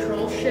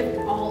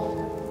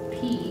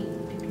 Control-Shift-Alt-P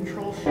to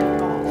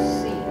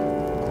Control-Shift-Alt-C.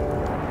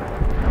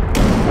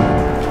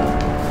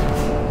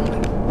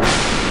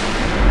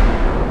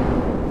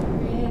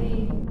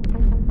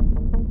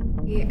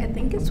 I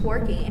think it's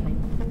working.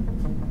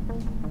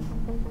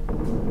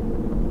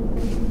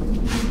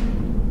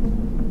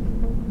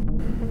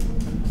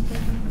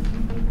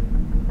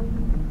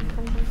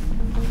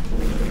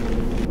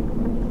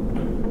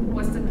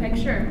 What's the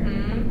picture?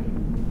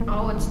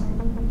 Oh, it's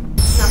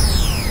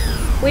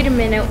nothing. Wait a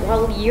minute,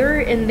 while you're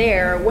in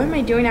there, what am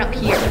I doing out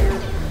here?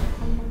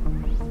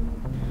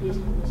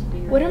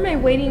 What am I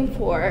waiting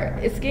for?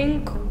 It's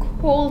getting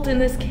cold in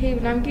this cave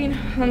and I'm getting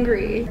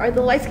hungry. Are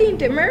the lights getting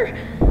dimmer?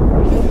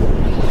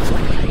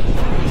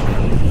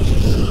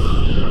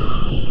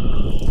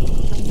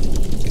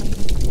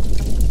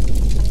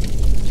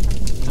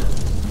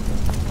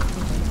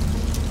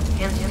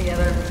 Hands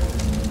together.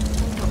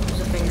 Don't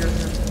lose a finger.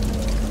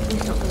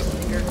 Please don't lose a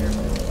finger.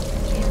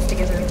 Hands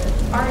together.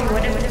 Ari,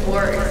 what if it's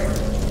worse?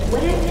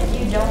 What if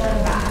you don't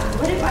come back?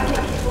 What if I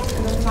get killed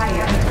in the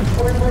fire?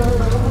 Or the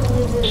Lobo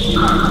loses its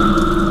charge?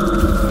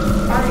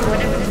 Ari, what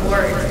if it's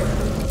worse?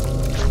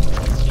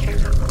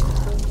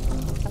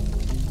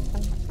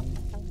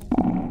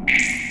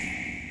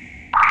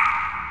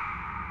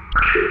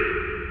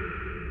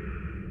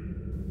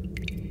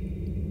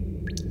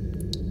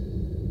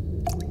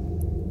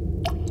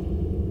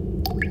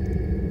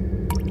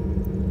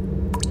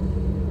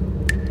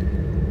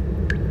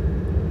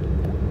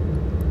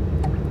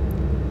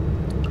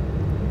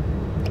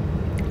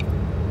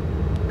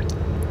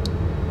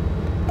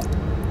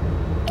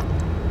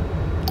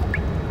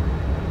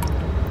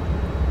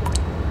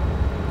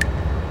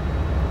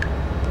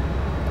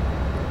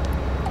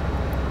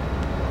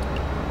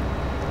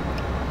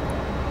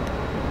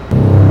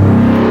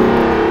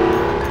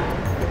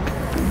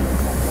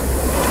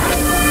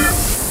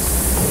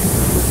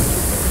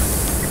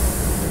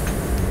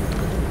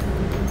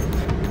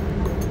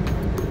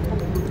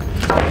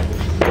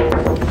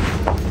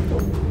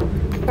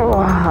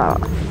 Wow,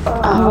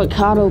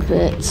 avocado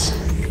bits.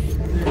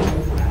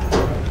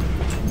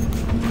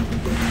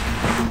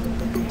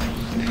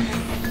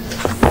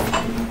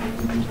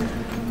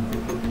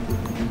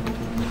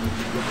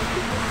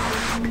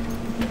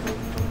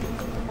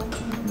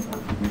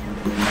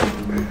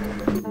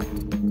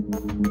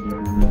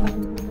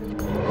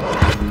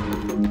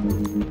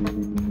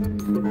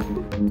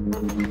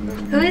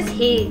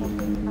 key.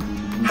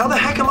 How the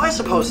heck am I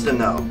supposed to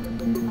know?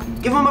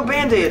 Give him a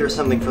Band-Aid or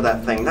something for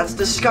that thing. That's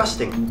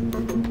disgusting.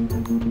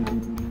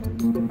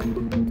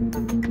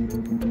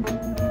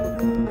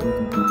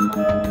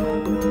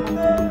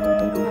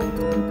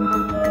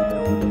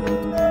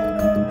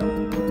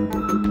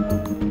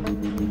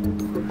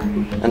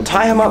 And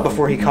tie him up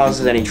before he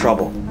causes any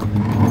trouble.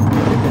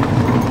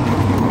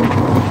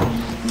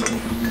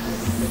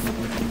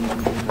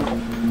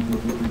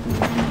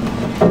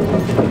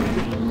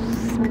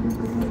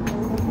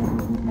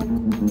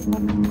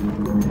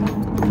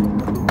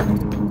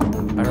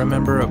 I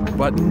remember a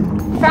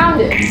button.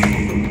 Found it.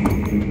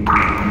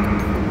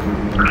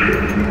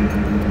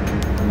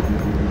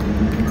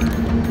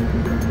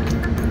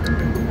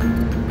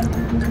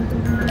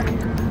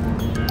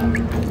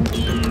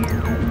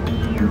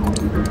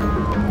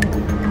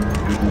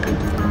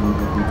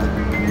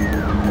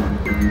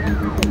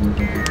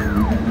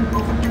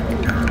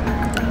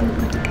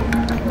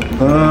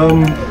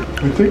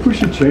 I think we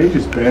should change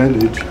his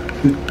bandage.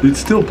 It's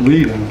still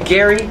bleeding.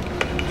 Gary,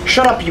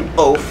 shut up, you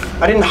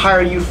oaf. I didn't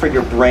hire you for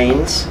your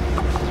brains.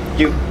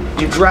 You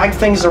drag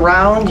things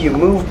around, you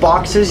move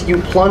boxes, you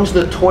plunge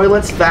the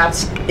toilets,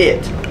 that's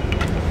it.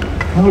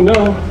 Oh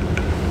no.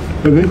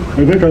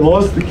 I think I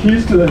lost the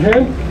keys to the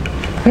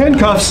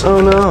handcuffs.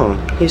 Oh no,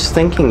 he's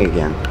thinking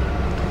again.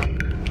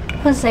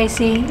 Well,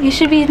 Stacy, you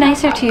should be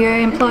nicer to your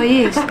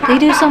employees. They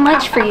do so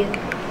much for you.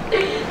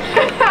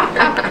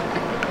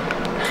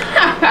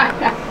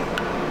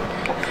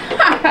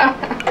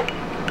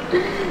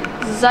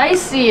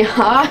 Zycy,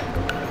 huh?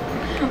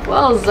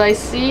 Well,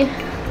 Zycy.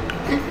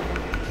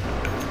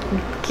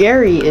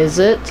 Gary, is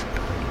it?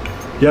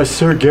 Yes,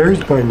 sir.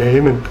 Gary's my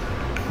name, and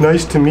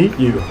nice to meet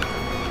you.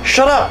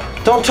 Shut up!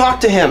 Don't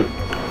talk to him!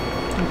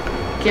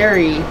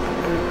 Gary.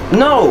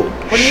 No!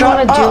 What do you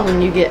want to do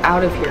when you get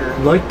out of here?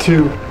 I'd like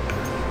to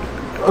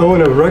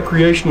own a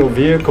recreational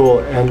vehicle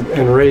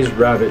and raise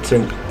rabbits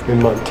in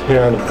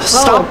Montana.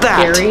 Stop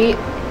that! Gary,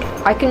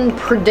 I can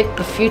predict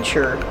the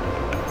future.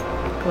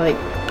 Like,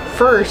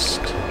 first,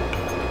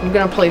 I'm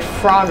gonna play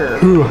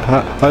Frogger. Ooh,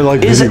 I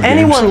like Is video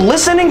anyone games.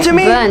 listening to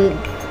me? Then,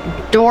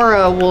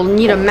 Dora will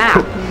need a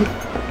map.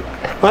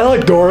 I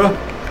like Dora.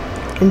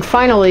 And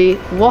finally,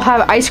 we'll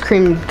have ice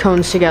cream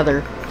cones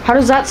together. How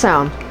does that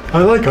sound? I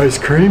like ice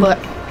cream. But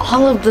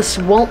all of this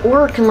won't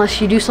work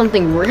unless you do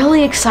something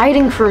really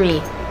exciting for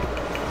me.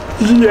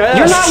 Yes.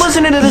 You're not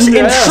listening to this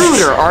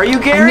intruder, are you,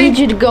 Gary? I need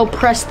you to go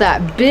press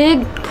that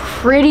big,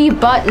 pretty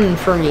button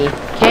for me.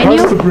 Can you?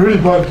 Press the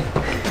pretty button.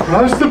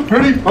 Press the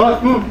pretty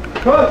button.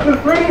 Press the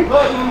pretty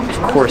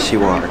button. Of course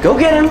you are. Go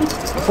get him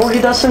before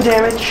he does some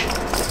damage.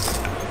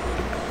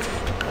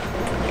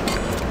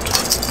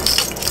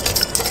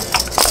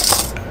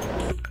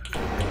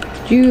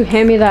 Could you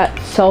hand me that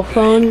cell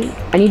phone?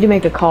 I need to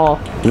make a call.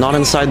 Not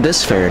inside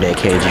this Faraday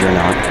cage, you're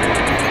not.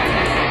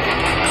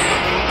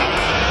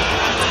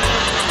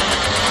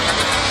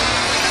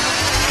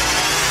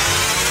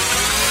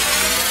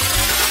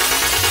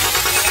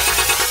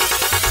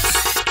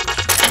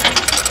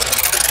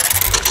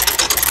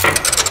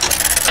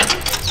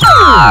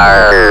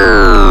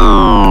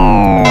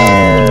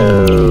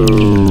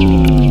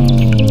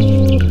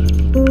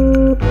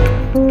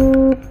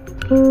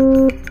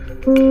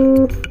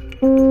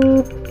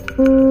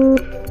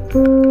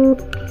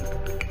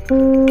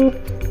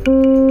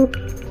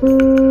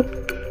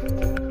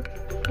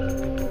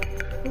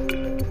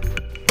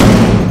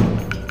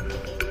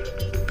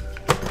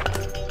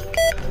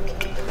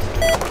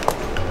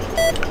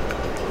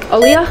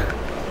 Aaliyah?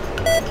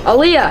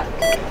 Aaliyah?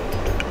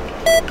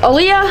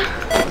 Aaliyah?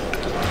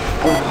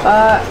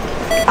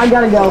 I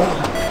gotta go.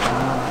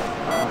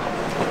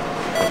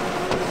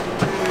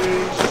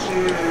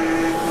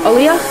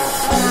 Aaliyah?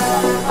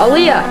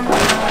 Aaliyah?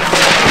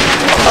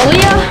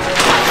 Aaliyah?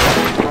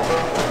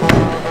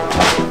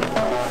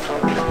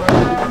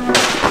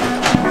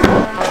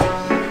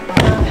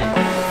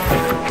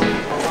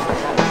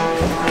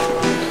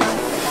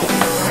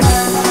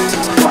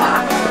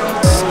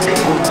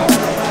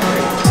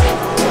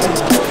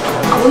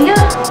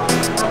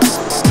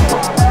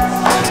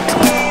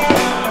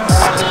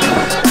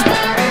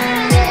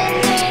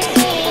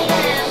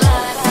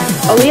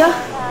 Aaliyah?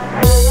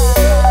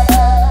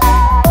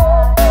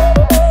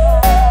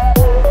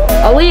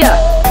 Aaliyah?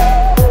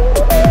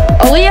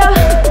 Aaliyah?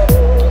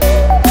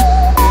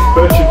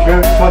 Bet you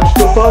can't touch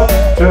the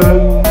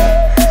button.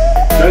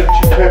 Bet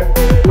you can't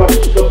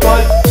touch the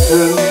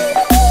button.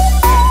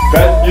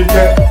 Bet you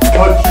can't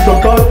touch the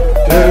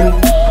button.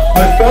 I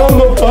found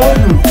the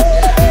button.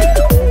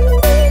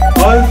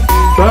 I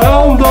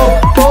found the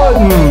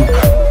button.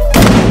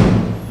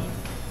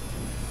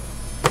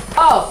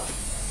 Oh,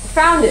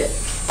 found it.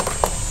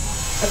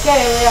 Okay,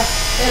 Aaliyah,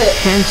 hit it.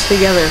 Hands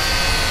together.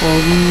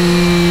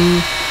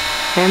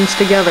 Hands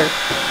together.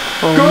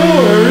 Go,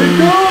 Harry,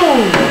 go!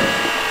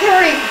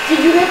 Harry, did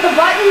you hit the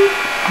button?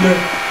 Yeah,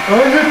 I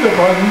hit the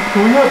button.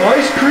 Can we have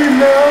ice cream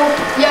now?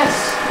 Yes,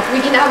 we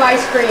can have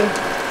ice cream.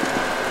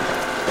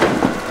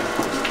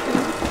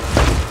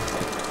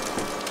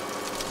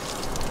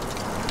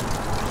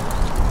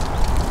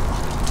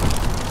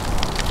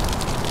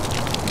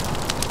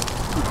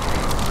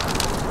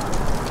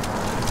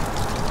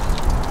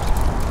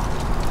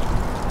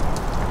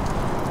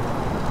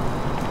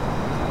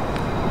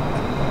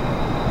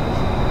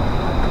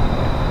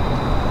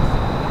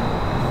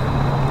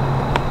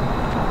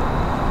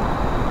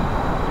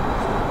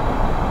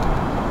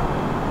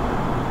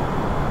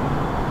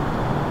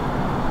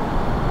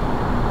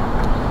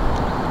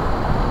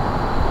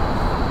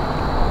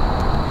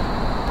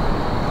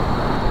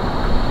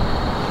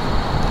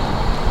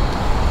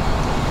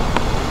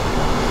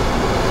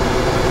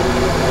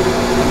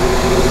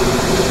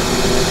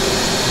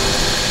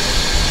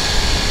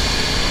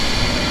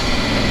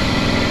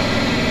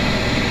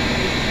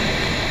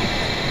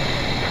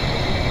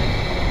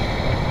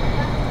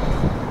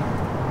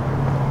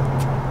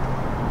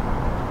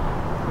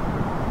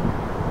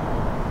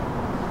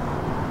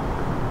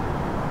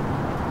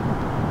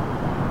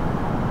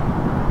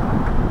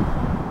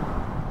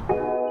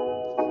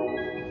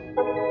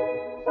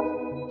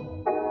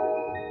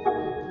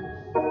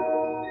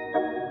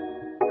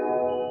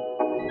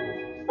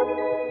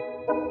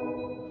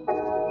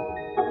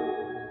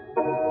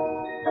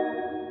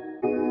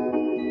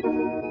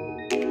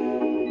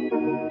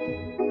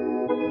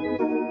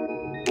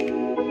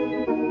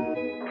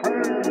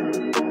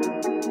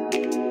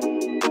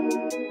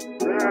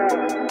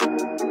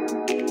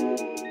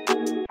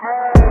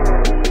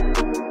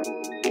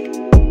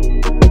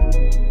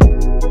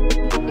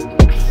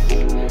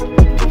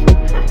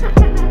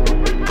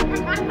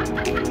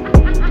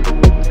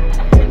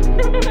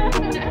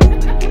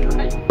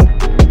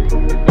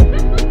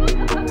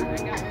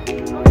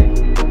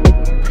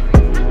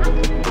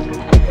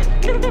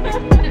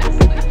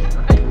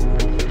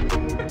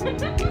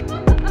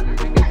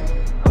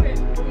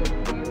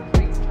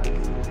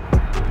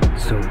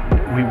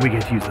 We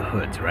get to use the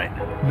hoods, right?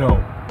 No.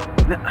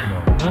 No,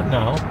 not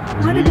now.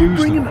 Why did you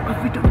bring him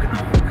up? We don't.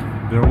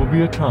 There will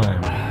be a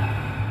time.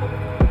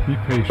 Be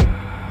patient.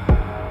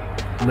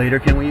 Later,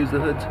 can we use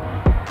the hoods?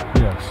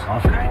 Yes.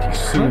 Often I use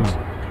soon. Soon.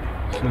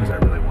 Because I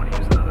really want to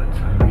use the hoods.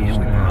 I mean,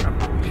 we brought them.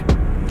 We should.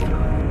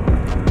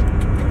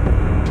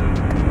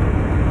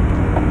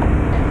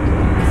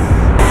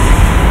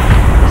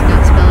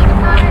 Not spelling them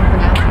wrong or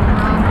pronouncing them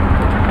wrong.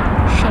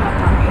 Shut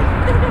up, Ari.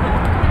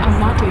 I'm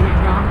not doing it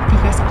wrong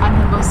because I'm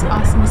the most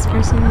awesomest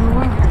person in the world.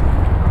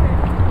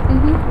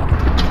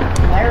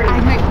 Larry. I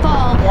might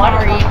fall,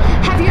 Ari.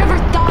 Have you ever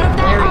thought of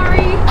that,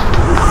 Ari?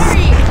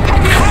 Ari!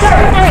 Have you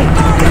ever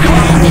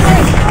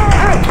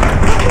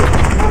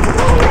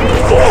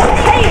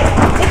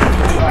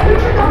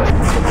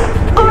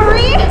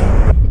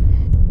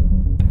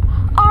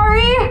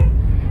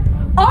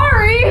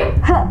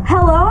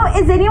Hello?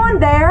 Is anyone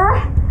there?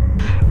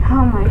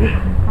 Oh my god.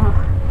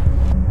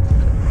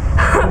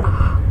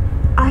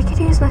 I could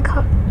use my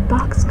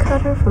box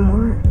cutter from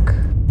work.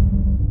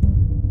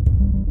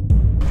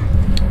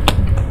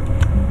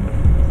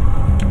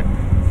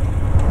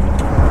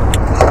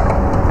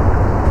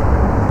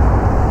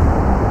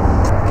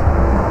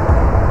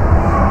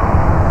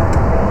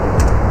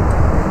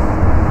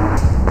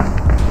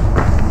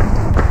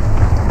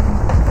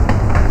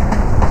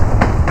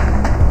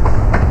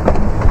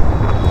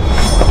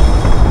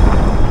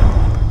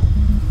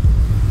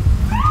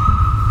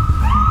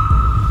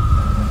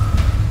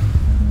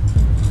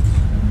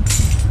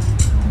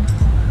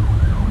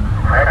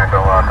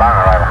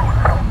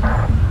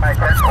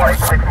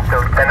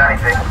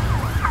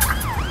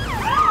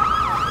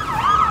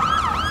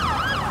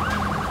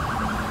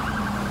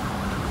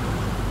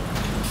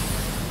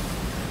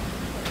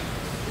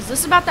 Is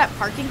this about that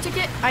parking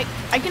ticket? I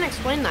can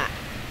explain that.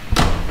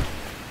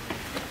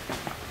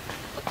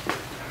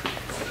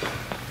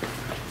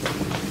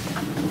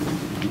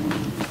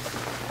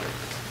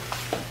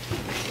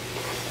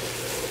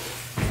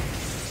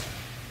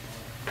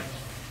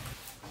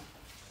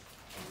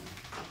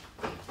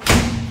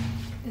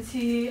 Is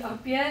he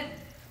up yet?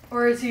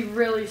 Or is he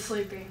really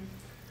sleeping?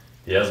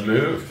 He hasn't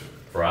moved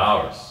for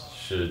hours.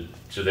 Should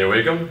they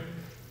wake him?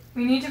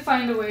 We need to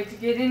find a way to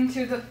get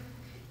into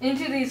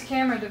these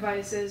camera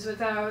devices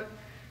without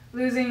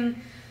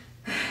losing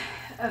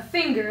a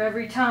finger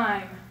every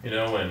time. You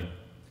know,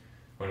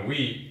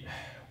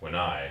 when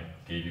I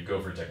gave you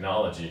Go for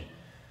Technology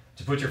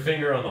to put your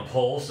finger on the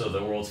pulse of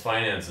the world's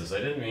finances, I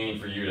didn't mean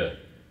for you to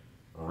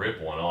rip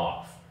one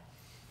off.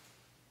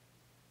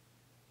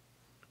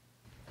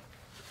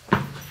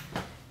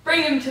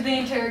 Bring him to the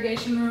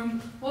interrogation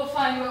room. We'll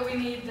find what we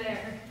need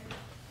there.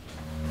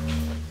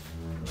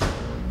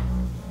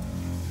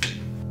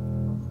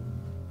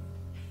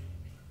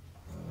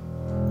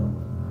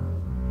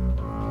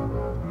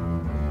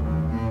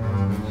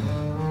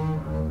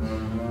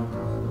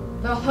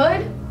 The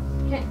hood?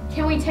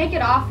 Can we take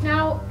it off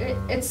now?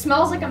 It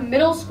smells like a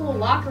middle school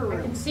locker room.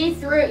 I can see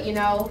through it, you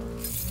know.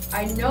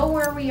 I know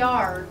where we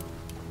are.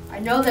 I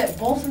know that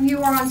both of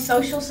you are on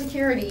Social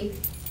Security.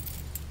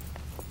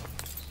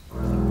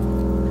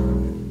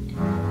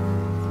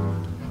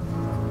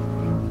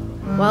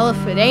 Well,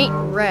 if it ain't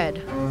Red,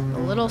 the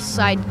little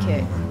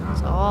sidekick,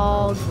 it's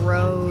all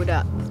growed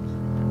up.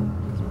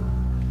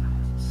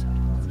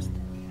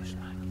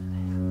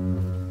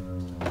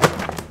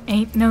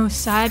 Ain't no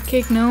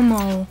sidekick no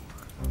more.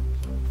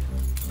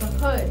 The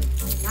hood.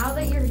 Now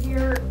that you're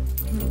here,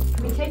 can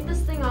we take this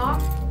thing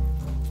off?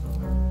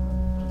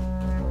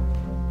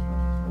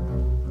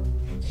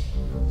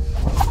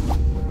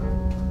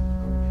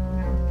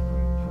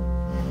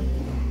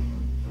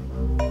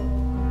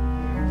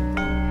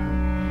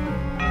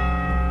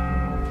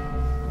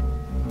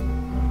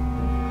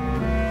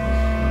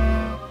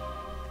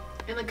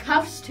 And the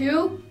cuffs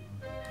too?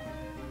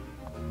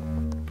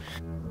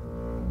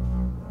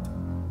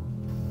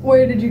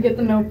 Where did you get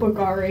the notebook,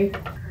 Ari?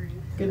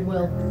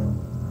 Goodwill.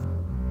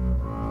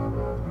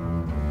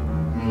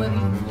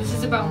 Money. This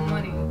is about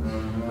money.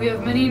 We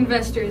have many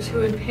investors who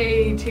would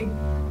pay to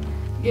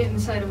get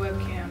inside a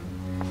webcam.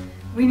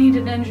 We need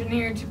an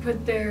engineer to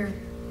put their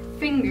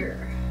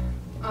finger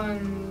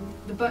on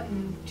the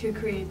button to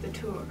create the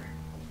tour.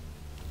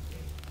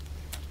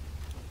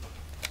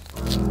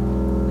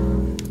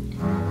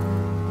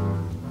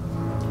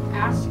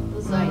 Ask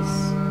the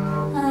Zeiss.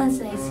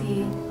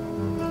 Zeissy.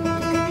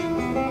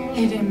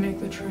 He didn't make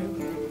the trip.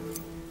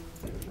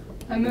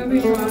 I'm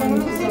moving on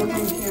to cell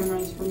phone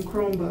cameras from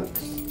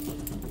Chromebooks.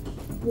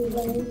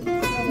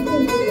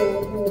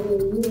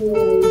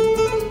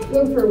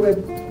 Go for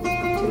web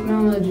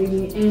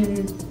technology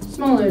in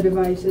smaller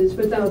devices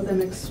without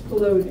them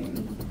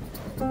exploding.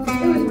 It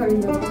was hard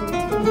enough.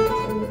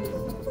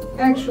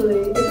 Actually,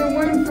 if it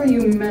weren't for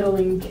you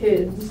meddling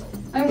kids,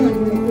 I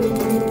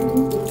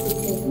wouldn't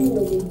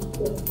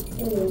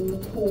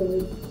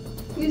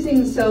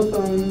using cell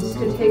phones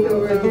to take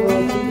over the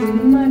world would be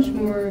much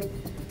more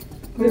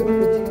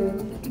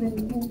lucrative.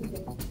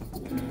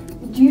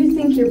 Do you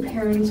think your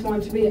parents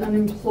want to be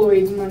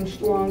unemployed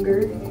much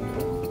longer?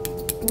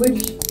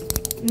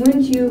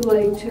 Wouldn't you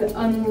like to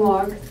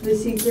unlock the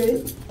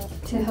secret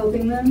to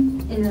helping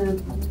them in a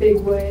big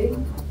way?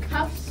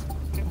 Cuffs?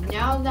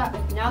 Now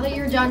that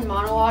you're done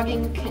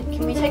monologuing,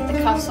 can we take the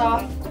cuffs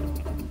off?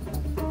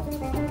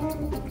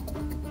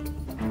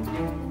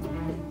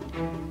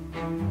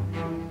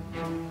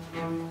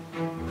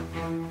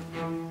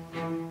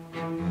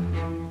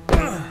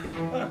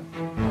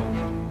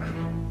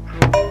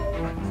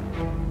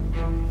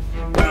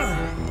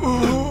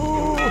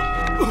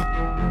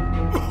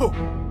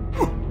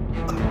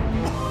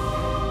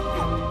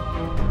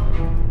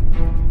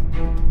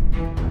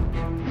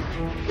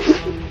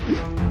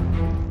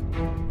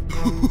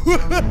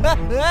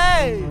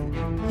 Hey!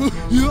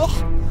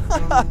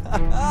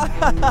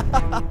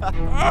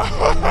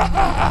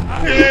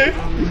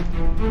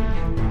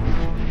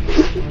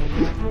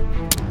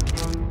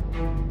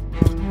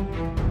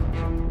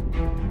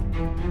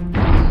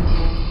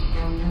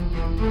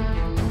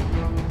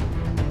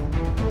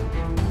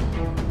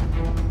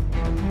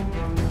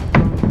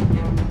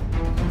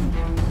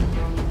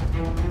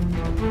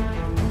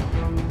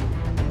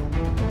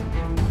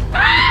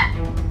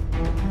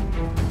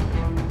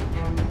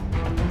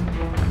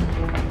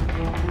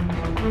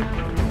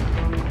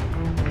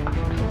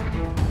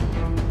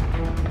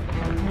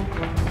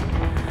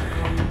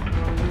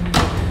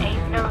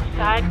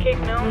 Sidekick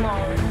no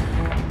more.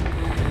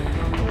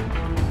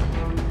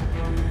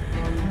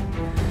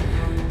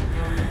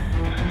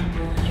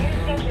 Do you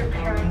think your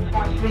parents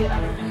want to be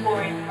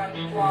unemployed much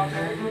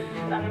longer?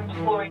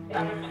 Unemployed.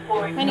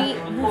 Honey,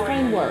 your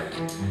friend work.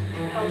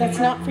 That's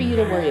not for you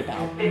to worry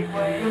about. Big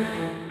way.